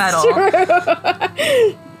death metal.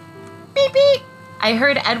 Beep beep. I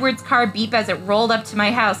heard Edward's car beep as it rolled up to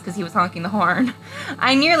my house because he was honking the horn.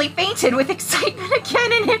 I nearly fainted with excitement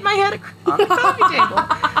again and hit my head on the coffee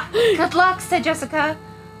table. Good luck, said Jessica.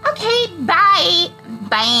 Okay, bye.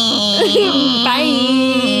 Bye.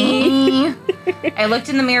 Bye. I looked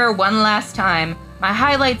in the mirror one last time. My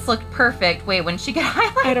highlights looked perfect. Wait, when she get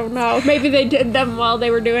highlights? I don't know. Maybe they did them while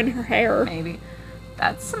they were doing her hair. Maybe.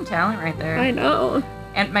 That's some talent right there. I know.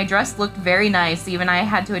 And my dress looked very nice, even I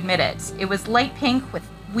had to admit it. It was light pink with...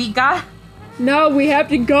 No, we have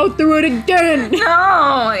to go through it again!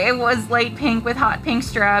 No! It was light pink with hot pink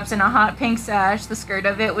straps and a hot pink sash. The skirt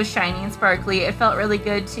of it was shiny and sparkly. It felt really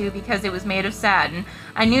good, too, because it was made of satin.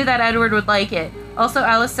 I knew that Edward would like it. Also,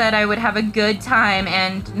 Alice said I would have a good time,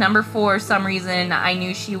 and number 4, some reason, I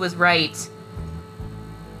knew she was right.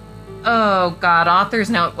 Oh, God. Author's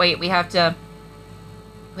note. Wait, we have to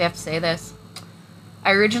say this.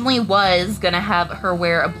 I originally was gonna have her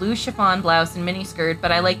wear a blue chiffon blouse and miniskirt,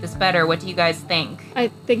 but I like this better. What do you guys think? I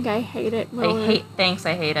think I hate it more. I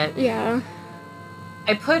hate it. Yeah.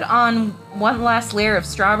 I put on one last layer of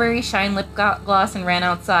strawberry shine lip gloss and ran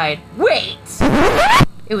outside. Wait!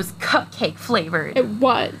 It was cupcake flavored. It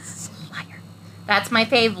was. Liar. That's my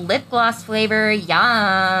fave lip gloss flavor.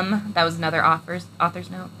 Yum. That was another author's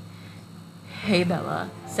note. Hey, Bella,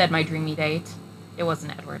 said my dreamy date. It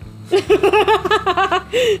wasn't Edward.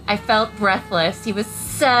 I felt breathless. He was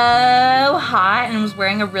so hot and was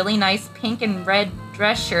wearing a really nice pink and red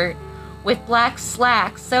dress shirt with black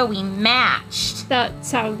slacks, so we matched. That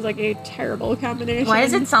sounds like a terrible combination. Why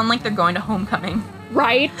does it sound like they're going to homecoming?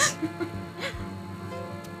 Right?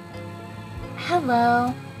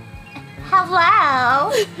 Hello.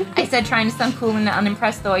 Hello. I said, trying to sound cool and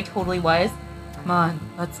unimpressed, though I totally was. Come on,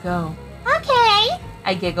 let's go. Okay.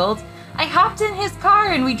 I giggled. I hopped in his car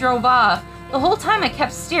and we drove off. The whole time I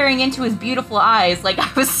kept staring into his beautiful eyes like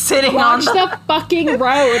I was sitting Watch on the fucking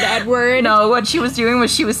road, Edward. No, what she was doing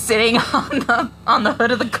was she was sitting on the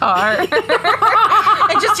hood of the car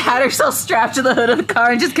and just had herself strapped to the hood of the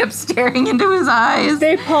car and just kept staring into his eyes.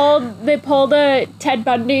 They pulled a Ted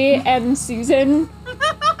Bundy and Susan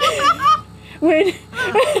when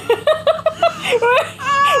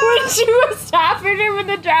she was tapping him in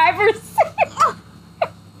the driver's seat.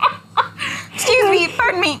 Excuse me,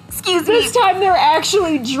 pardon me, excuse me. This time they're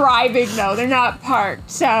actually driving, though. They're not parked.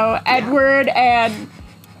 So Edward and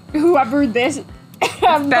whoever this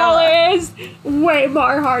Bella is, way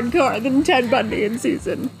more hardcore than Ted Bundy and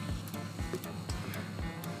Susan.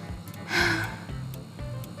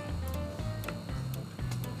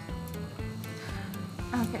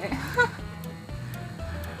 Okay.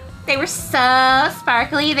 They were so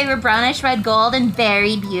sparkly. They were brownish red gold and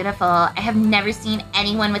very beautiful. I have never seen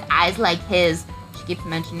anyone with eyes like his. She keeps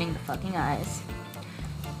mentioning the fucking eyes.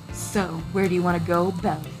 So, where do you want to go,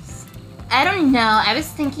 Bells? I don't know. I was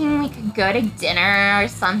thinking we could go to dinner or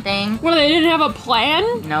something. Well, they didn't have a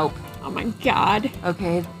plan? Nope. Oh my god.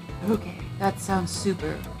 Okay, that sounds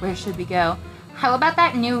super. Where should we go? How about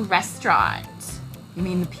that new restaurant? You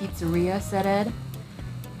mean the pizzeria, said Ed?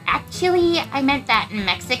 Actually, I meant that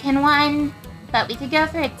Mexican one, but we could go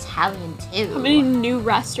for Italian too. How many new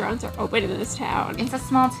restaurants are open in this town? It's a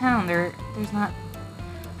small town. There's not...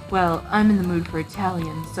 Well, I'm in the mood for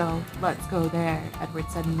Italian, so let's go there,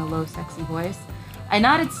 Edward said in a low, sexy voice. I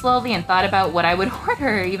nodded slowly and thought about what I would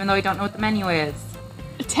order, even though I don't know what the menu is.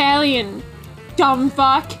 Italian. Dumb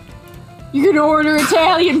fuck. You're gonna order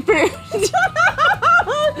Italian food.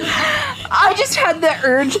 I just had the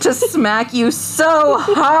urge to smack you so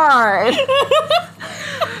hard.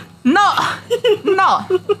 No.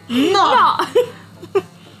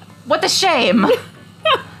 What a shame.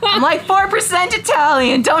 I'm like 4%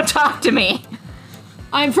 Italian. Don't talk to me.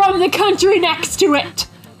 I'm from the country next to it.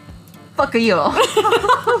 Fuck you.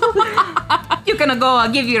 You're gonna go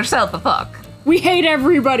give yourself a fuck. We hate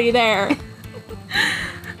everybody there.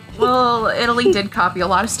 Well, Italy did copy a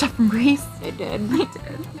lot of stuff from Greece. They did. They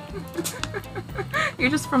did. You're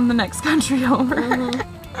just from the next country over.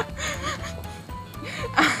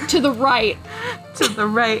 To the right. To the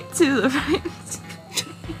right, to the right.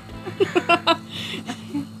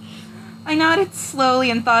 I nodded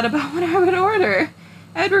slowly and thought about what I would order.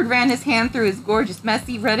 Edward ran his hand through his gorgeous,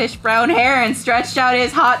 messy, reddish-brown hair and stretched out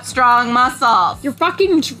his hot, strong muscles. You're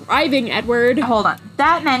fucking driving, Edward. Hold on.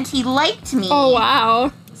 That meant he liked me. Oh,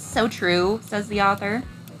 wow. So true, says the author.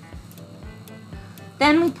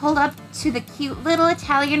 Then we pulled up to the cute little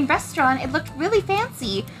Italian restaurant. It looked really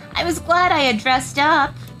fancy. I was glad I had dressed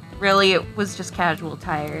up. Really, it was just casual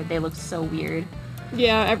attire. They looked so weird.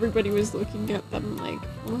 Yeah, everybody was looking at them like,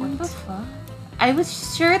 What the fuck? I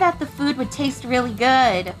was sure that the food would taste really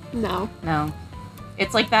good. No. No.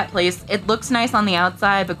 It's like that place. It looks nice on the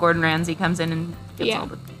outside, but Gordon Ramsay comes in and gets all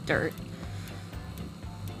the dirt.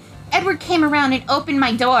 Edward came around and opened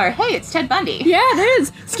my door. Hey, it's Ted Bundy. Yeah, it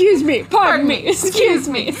is. Excuse me. Pardon me. Excuse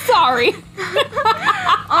me. Sorry.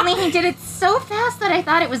 Only he did it so fast that I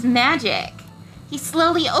thought it was magic. He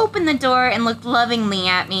slowly opened the door and looked lovingly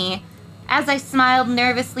at me. As I smiled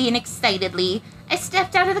nervously and excitedly, I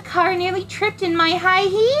stepped out of the car and nearly tripped in my high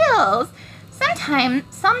heels.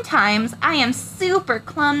 Sometimes I am super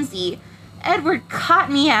clumsy. Edward caught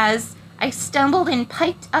me as I stumbled and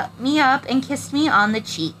piped me up and kissed me on the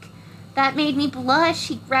cheek. That made me blush.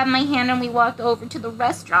 He grabbed my hand and we walked over to the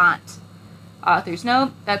restaurant. Author's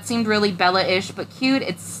note, that seemed really Bella-ish but cute.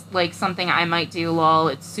 It's like something I might do, lol.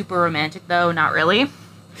 It's super romantic though, not really.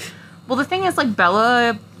 Well, the thing is, like,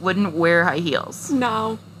 Bella wouldn't wear high heels.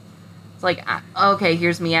 No. It's like, okay,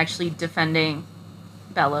 here's me actually defending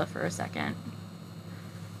Bella for a second.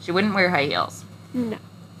 She wouldn't wear high heels. No.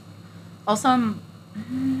 Also,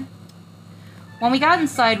 when we got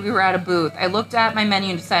inside, we were at a booth. I looked at my menu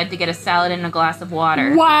and decided to get a salad and a glass of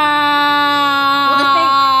water. Wow.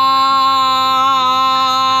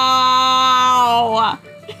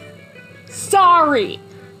 Sorry.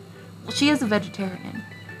 Well, she is a vegetarian.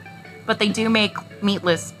 But they do make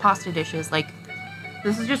meatless pasta dishes. Like,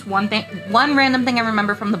 this is just one random thing I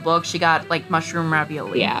remember from the book. She got, like, mushroom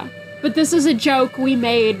ravioli. Yeah. But this is a joke we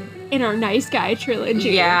made in our Nice Guy trilogy.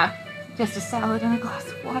 Yeah. Just a salad and a glass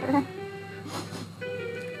of water.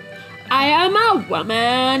 I am a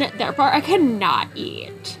woman, therefore I cannot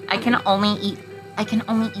eat. I can only eat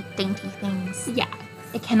dainty things. Yeah.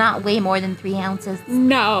 It cannot weigh more than 3 ounces.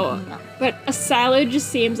 No. No. But a salad just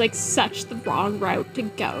seems like such the wrong route to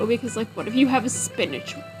go because, like, what if you have a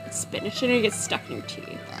spinach and it gets stuck in your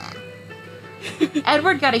teeth?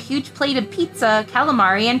 Edward got a huge plate of pizza,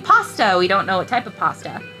 calamari, and pasta. We don't know what type of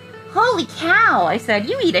pasta. Holy cow, I said.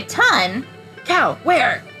 You eat a ton. Cow,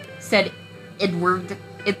 where? Said Edward.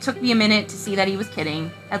 It took me a minute to see that he was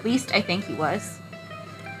kidding. At least I think he was.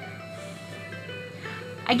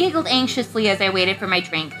 I giggled anxiously as I waited for my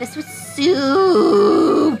drink. This was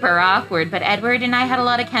super awkward, but Edward and I had a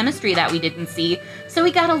lot of chemistry that we didn't see, so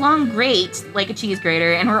we got along great, like a cheese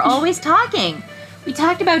grater, and we're always talking. We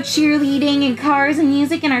talked about cheerleading and cars and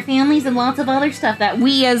music and our families and lots of other stuff that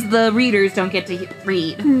we as the readers don't get to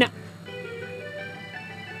read. No.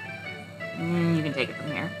 You can take it from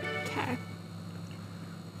here. Okay.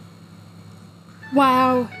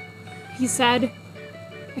 Wow. He said,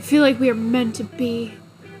 I feel like we are meant to be.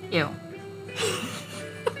 Ew.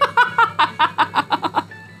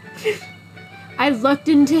 I looked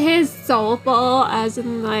into his soulful, as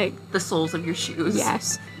in like, The soles of your shoes.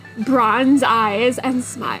 yes, bronze eyes and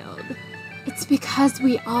smiled. It's because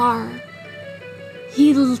we are.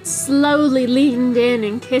 He slowly leaned in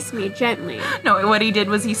and kissed me gently. No, what he did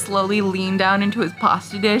was he slowly leaned down into his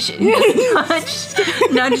pasta dish and just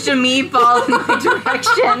nudged a meatball in my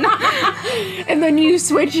direction. And then you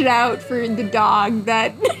switch it out for the dog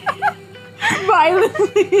that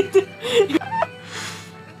violently.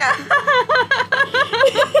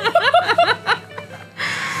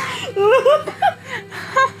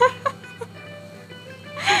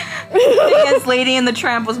 Yes, Lady and the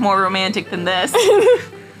Tramp was more romantic than this.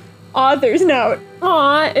 Author's note.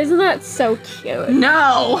 Aw, isn't that so cute?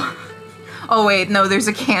 No! Oh wait, no, there's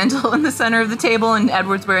a candle in the center of the table and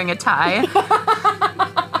Edward's wearing a tie.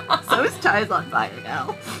 So his tie's on fire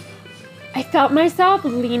now. I felt myself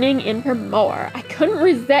leaning in for more. I couldn't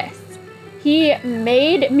resist. He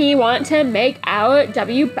made me want to make out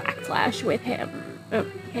W backslash with him.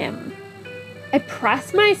 I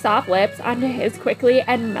pressed my soft lips onto his quickly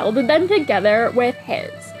and melded them together with his.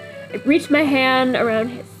 I reached my hand around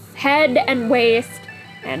his head and waist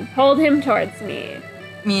and pulled him towards me.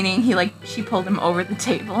 Meaning she pulled him over the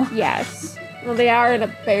table. Yes. Well, they are in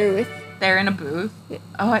a booth. They're in a booth. It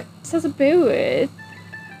says a booth. They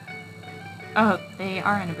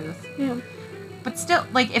are in a booth. Yeah. But still,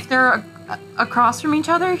 if they're across from each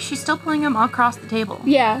other, she's still pulling him across the table.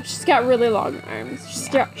 Yeah, she's got really long arms. She's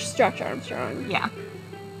Stretch Armstrong. Yeah.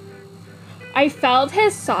 I felt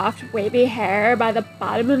his soft, wavy hair by the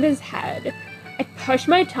bottom of his head. I pushed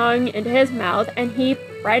my tongue into his mouth and he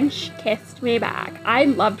French kissed me back. I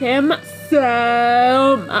loved him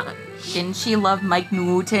so much. Didn't she love Mike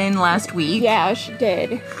Newton last week? Yeah, she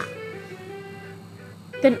did.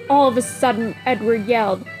 Then all of a sudden, Edward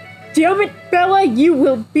yelled, "Damn it, Bella, you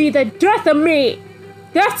will be the death of me!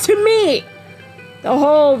 That's to me!" The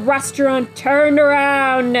whole restaurant turned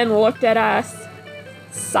around and looked at us.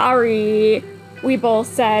 "Sorry," we both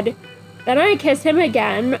said. Then I kissed him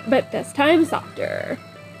again, but this time softer.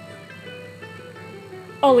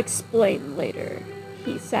 "I'll explain later,"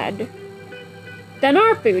 he said. Then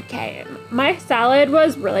our food came. My salad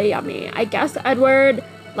was really yummy. I guess Edward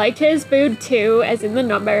liked his food too, as in the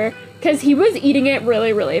number, because he was eating it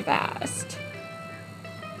really, really fast.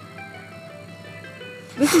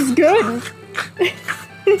 This is good.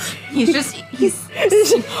 He's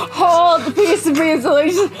Hold the piece of pizza,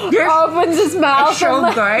 he just opens his mouth.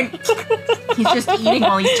 so good. He's just eating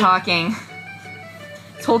while he's talking.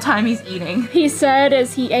 This whole time he's eating. He said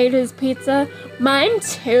as he ate his pizza. "Mine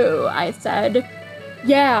too," I said.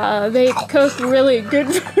 "Yeah, they cook really good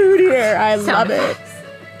food here. I love it."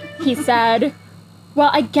 He said,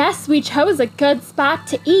 "Well, I guess we chose a good spot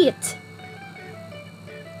to eat."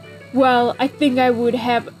 "Well, I think I would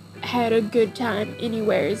have had a good time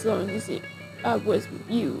anywhere as long as it was with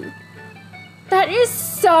you." "That is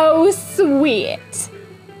so sweet,"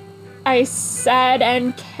 I said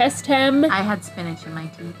and kissed him. I had spinach in my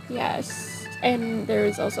teeth. Yes, and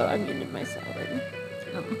there's also onion in my salad.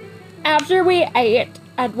 Oh. After we ate,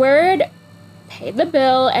 Edward paid the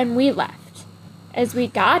bill and we left. As we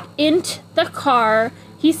got into the car,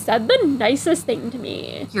 he said the nicest thing to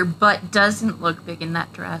me. Your butt doesn't look big in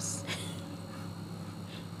that dress.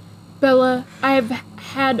 "Bella, I've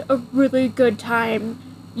had a really good time.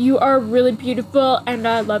 You are really beautiful and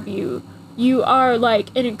I love you. You are like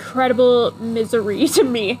an incredible misery to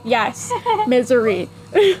me." Yes, misery.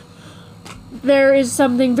 "There is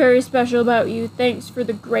something very special about you. Thanks for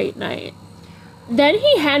the great night." Then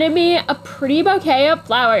he handed me a pretty bouquet of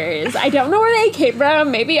flowers. I don't know where they came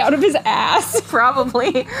from, maybe out of his ass.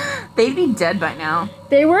 Probably. They'd be dead by now.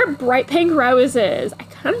 They were bright pink roses. I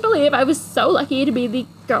couldn't believe I was so lucky to be the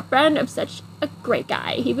girlfriend of such a great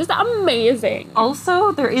guy. He was amazing.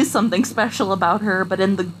 Also, there is something special about her, but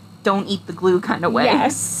in the don't eat the glue kind of way.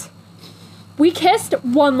 Yes. We kissed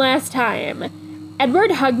one last time.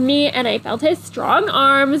 Edward hugged me and I felt his strong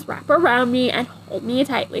arms wrap around me and hold me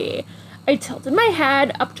tightly. I tilted my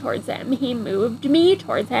head up towards him. He moved me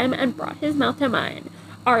towards him and brought his mouth to mine.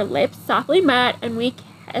 Our lips softly met and we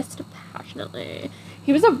kissed passionately.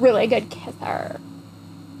 He was a really good kisser.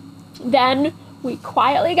 Then we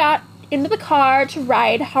quietly got into the car to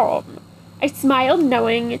ride home. I smiled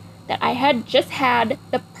knowing that I had just had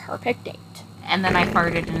the perfect date. And then I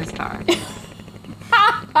farted in his car.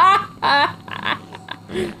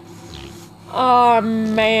 Oh,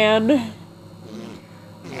 man.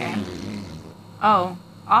 Okay. Oh,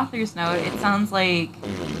 author's note. It sounds like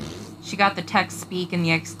she got the text speak and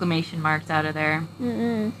the exclamation marks out of there.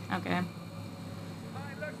 Mm-mm. Okay.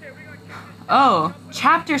 Oh,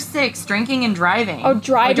 chapter 6, drinking and driving. Oh,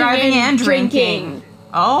 driving and drinking.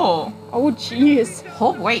 Oh. Oh, jeez.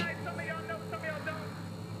 Oh, wait.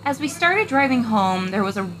 As we started driving home, there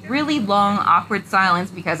was a really long, awkward silence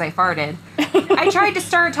because I farted. I tried to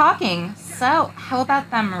start talking. So, how about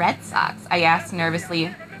them Red Sox? I asked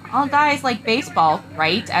nervously. All guys like baseball,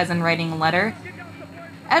 right? As in writing a letter.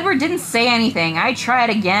 Edward didn't say anything. I tried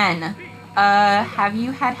again. Have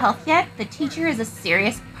you had health yet? The teacher is a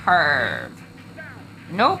serious perv.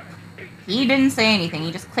 Nope. He didn't say anything.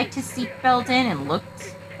 He just clicked his seatbelt in and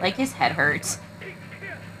looked like his head hurt.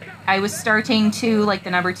 I was starting to, like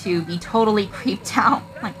the number 2, be totally creeped out,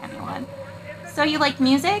 like anyone. So you like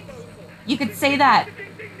music? You could say that.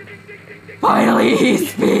 Finally he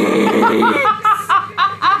speaks!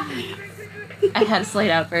 I had to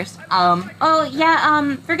slate out first.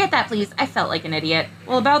 Forget that, please. I felt like an idiot.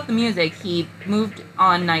 Well, about the music, he moved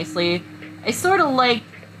on nicely. I sort of like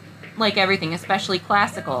everything, especially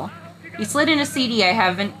classical. He slid in a CD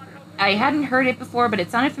I hadn't heard it before, but it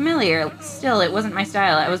sounded familiar. Still, it wasn't my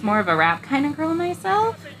style. I was more of a rap kind of girl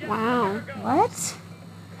myself. Wow. What?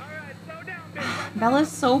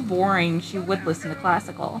 Bella's so boring, she would listen to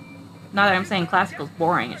classical. Not that I'm saying classical's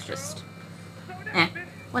boring, it's just...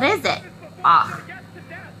 What is it? Bach.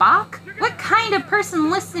 Bach? What kind of person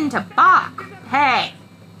listened to Bach? Hey!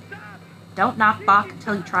 Don't knock Bach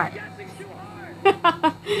until you try it.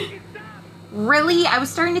 Really? I was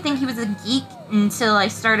starting to think he was a geek until I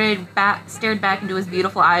stared back into his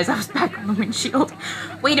beautiful eyes. I was back on the windshield.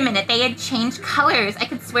 Wait a minute, they had changed colors. I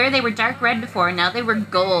could swear they were dark red before, and now they were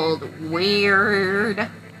gold. Weird.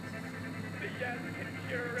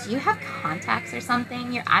 Do you have contacts or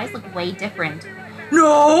something? Your eyes look way different.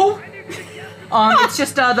 No! It's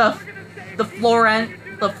just the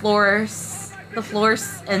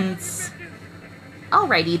fluorescence.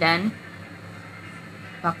 Alrighty then.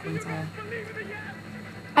 Buckland's eye.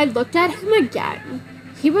 I looked at him again.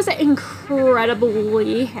 He was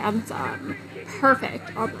incredibly handsome.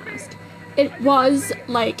 Perfect, almost. It was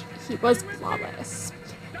like he was flawless.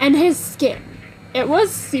 And his skin, it was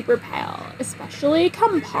super pale, especially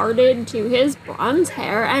compared to his bronze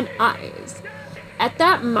hair and eyes. At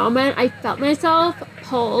that moment, I felt myself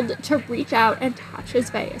pulled to reach out and touch his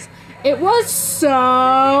face. It was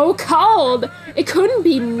so cold. It couldn't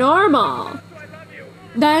be normal.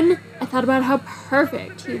 Then I thought about how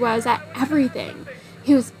perfect he was at everything.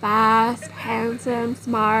 He was fast, handsome,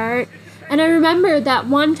 smart. And I remembered that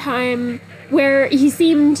one time where he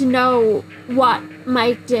seemed to know what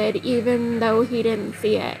Mike did even though he didn't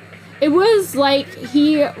see it. It was like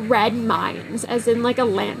he read minds, as in like a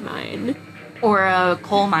landmine. Or a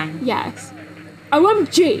coal mine. Yes.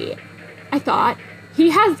 OMG, I thought. He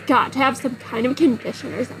has got to have some kind of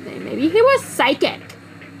condition or something. Maybe he was psychic.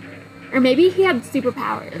 Or maybe he had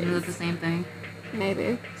superpowers. Isn't it the same thing?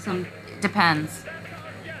 Maybe. Depends.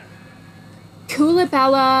 Cool it,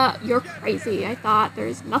 Bella. You're crazy. I thought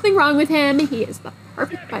there's nothing wrong with him. He is the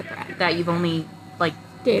perfect boyfriend. That you've only,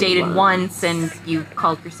 Dated dated once and you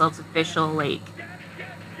called yourselves official,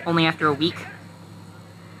 only after a week.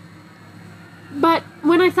 But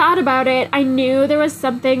when I thought about it, I knew there was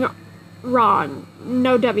something wrong.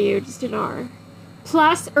 No W, just an R.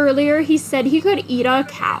 Plus, earlier he said he could eat a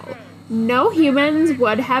cow. No humans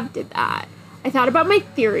would have did that. I thought about my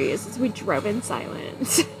theories as we drove in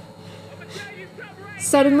silence.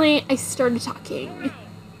 Suddenly, I started talking.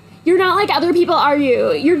 You're not like other people, are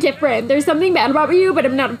you? You're different. There's something bad about you, but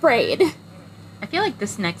I'm not afraid. I feel like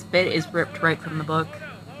this next bit is ripped right from the book.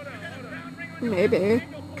 Maybe.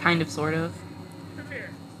 Kind of, sort of.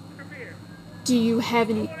 Do you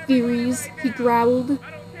have any theories? He growled.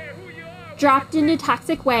 Dropped into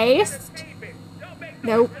toxic waste?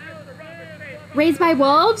 Nope. Raised by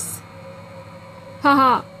wolves?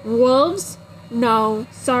 Haha, wolves? No,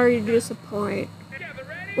 sorry to disappoint.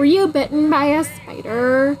 Were you bitten by a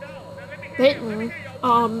spider? Bitten?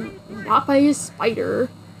 Not by a spider.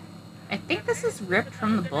 I think this is ripped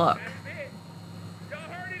from the book.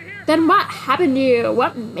 Then what happened to you?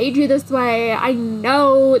 What made you this way? I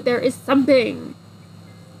know there is something.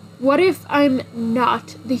 What if I'm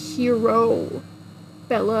not the hero?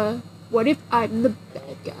 Bella, what if I'm the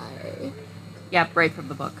bad guy? Yep, right from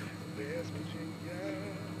the book.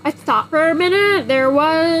 I thought for a minute there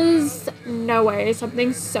was no way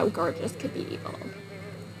something so gorgeous could be evil.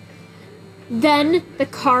 Then the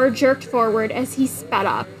car jerked forward as he sped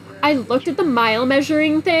up. I looked at the mile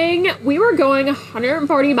measuring thing. We were going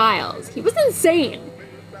 140 miles. He was insane.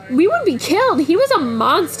 We would be killed. He was a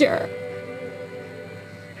monster.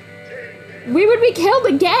 We would be killed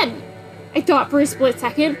again. I thought for a split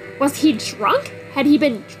second. Was he drunk? Had he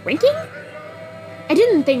been drinking? I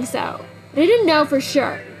didn't think so. but I didn't know for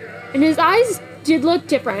sure. And his eyes did look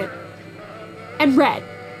different. And red.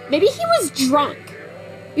 Maybe he was drunk.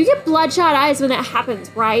 You get bloodshot eyes when that happens,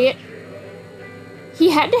 right? He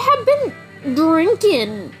had to have been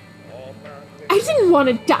drinking. I didn't want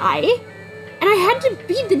to die. And I had to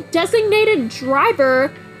be the designated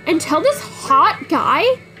driver and tell this hot guy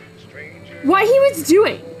what he was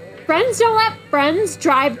doing. Friends don't let friends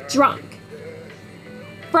drive drunk.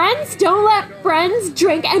 Friends don't let friends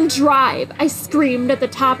drink and drive, I screamed at the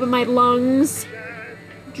top of my lungs.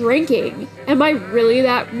 Drinking? Am I really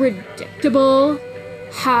that predictable?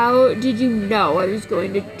 How did you know I was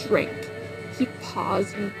going to drink? He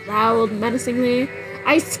paused and growled menacingly.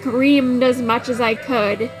 I screamed as much as I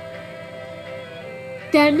could.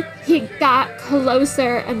 Then he got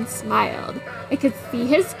closer and smiled. I could see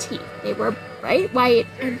his teeth. They were bright white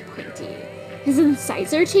and pointy. His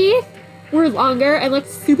incisor teeth were longer and looked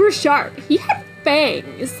super sharp. He had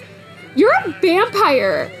fangs. You're a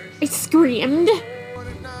vampire, I screamed.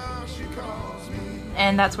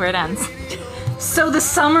 And that's where it ends. So the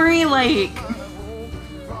summary, like,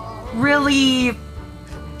 really...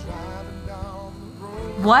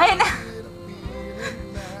 What?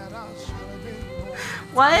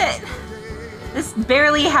 What? This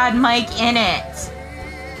barely had Mike in it.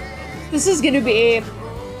 This is gonna be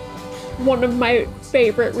one of my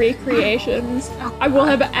favorite recreations I will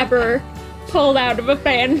have ever pulled out of a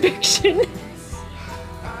fan fiction.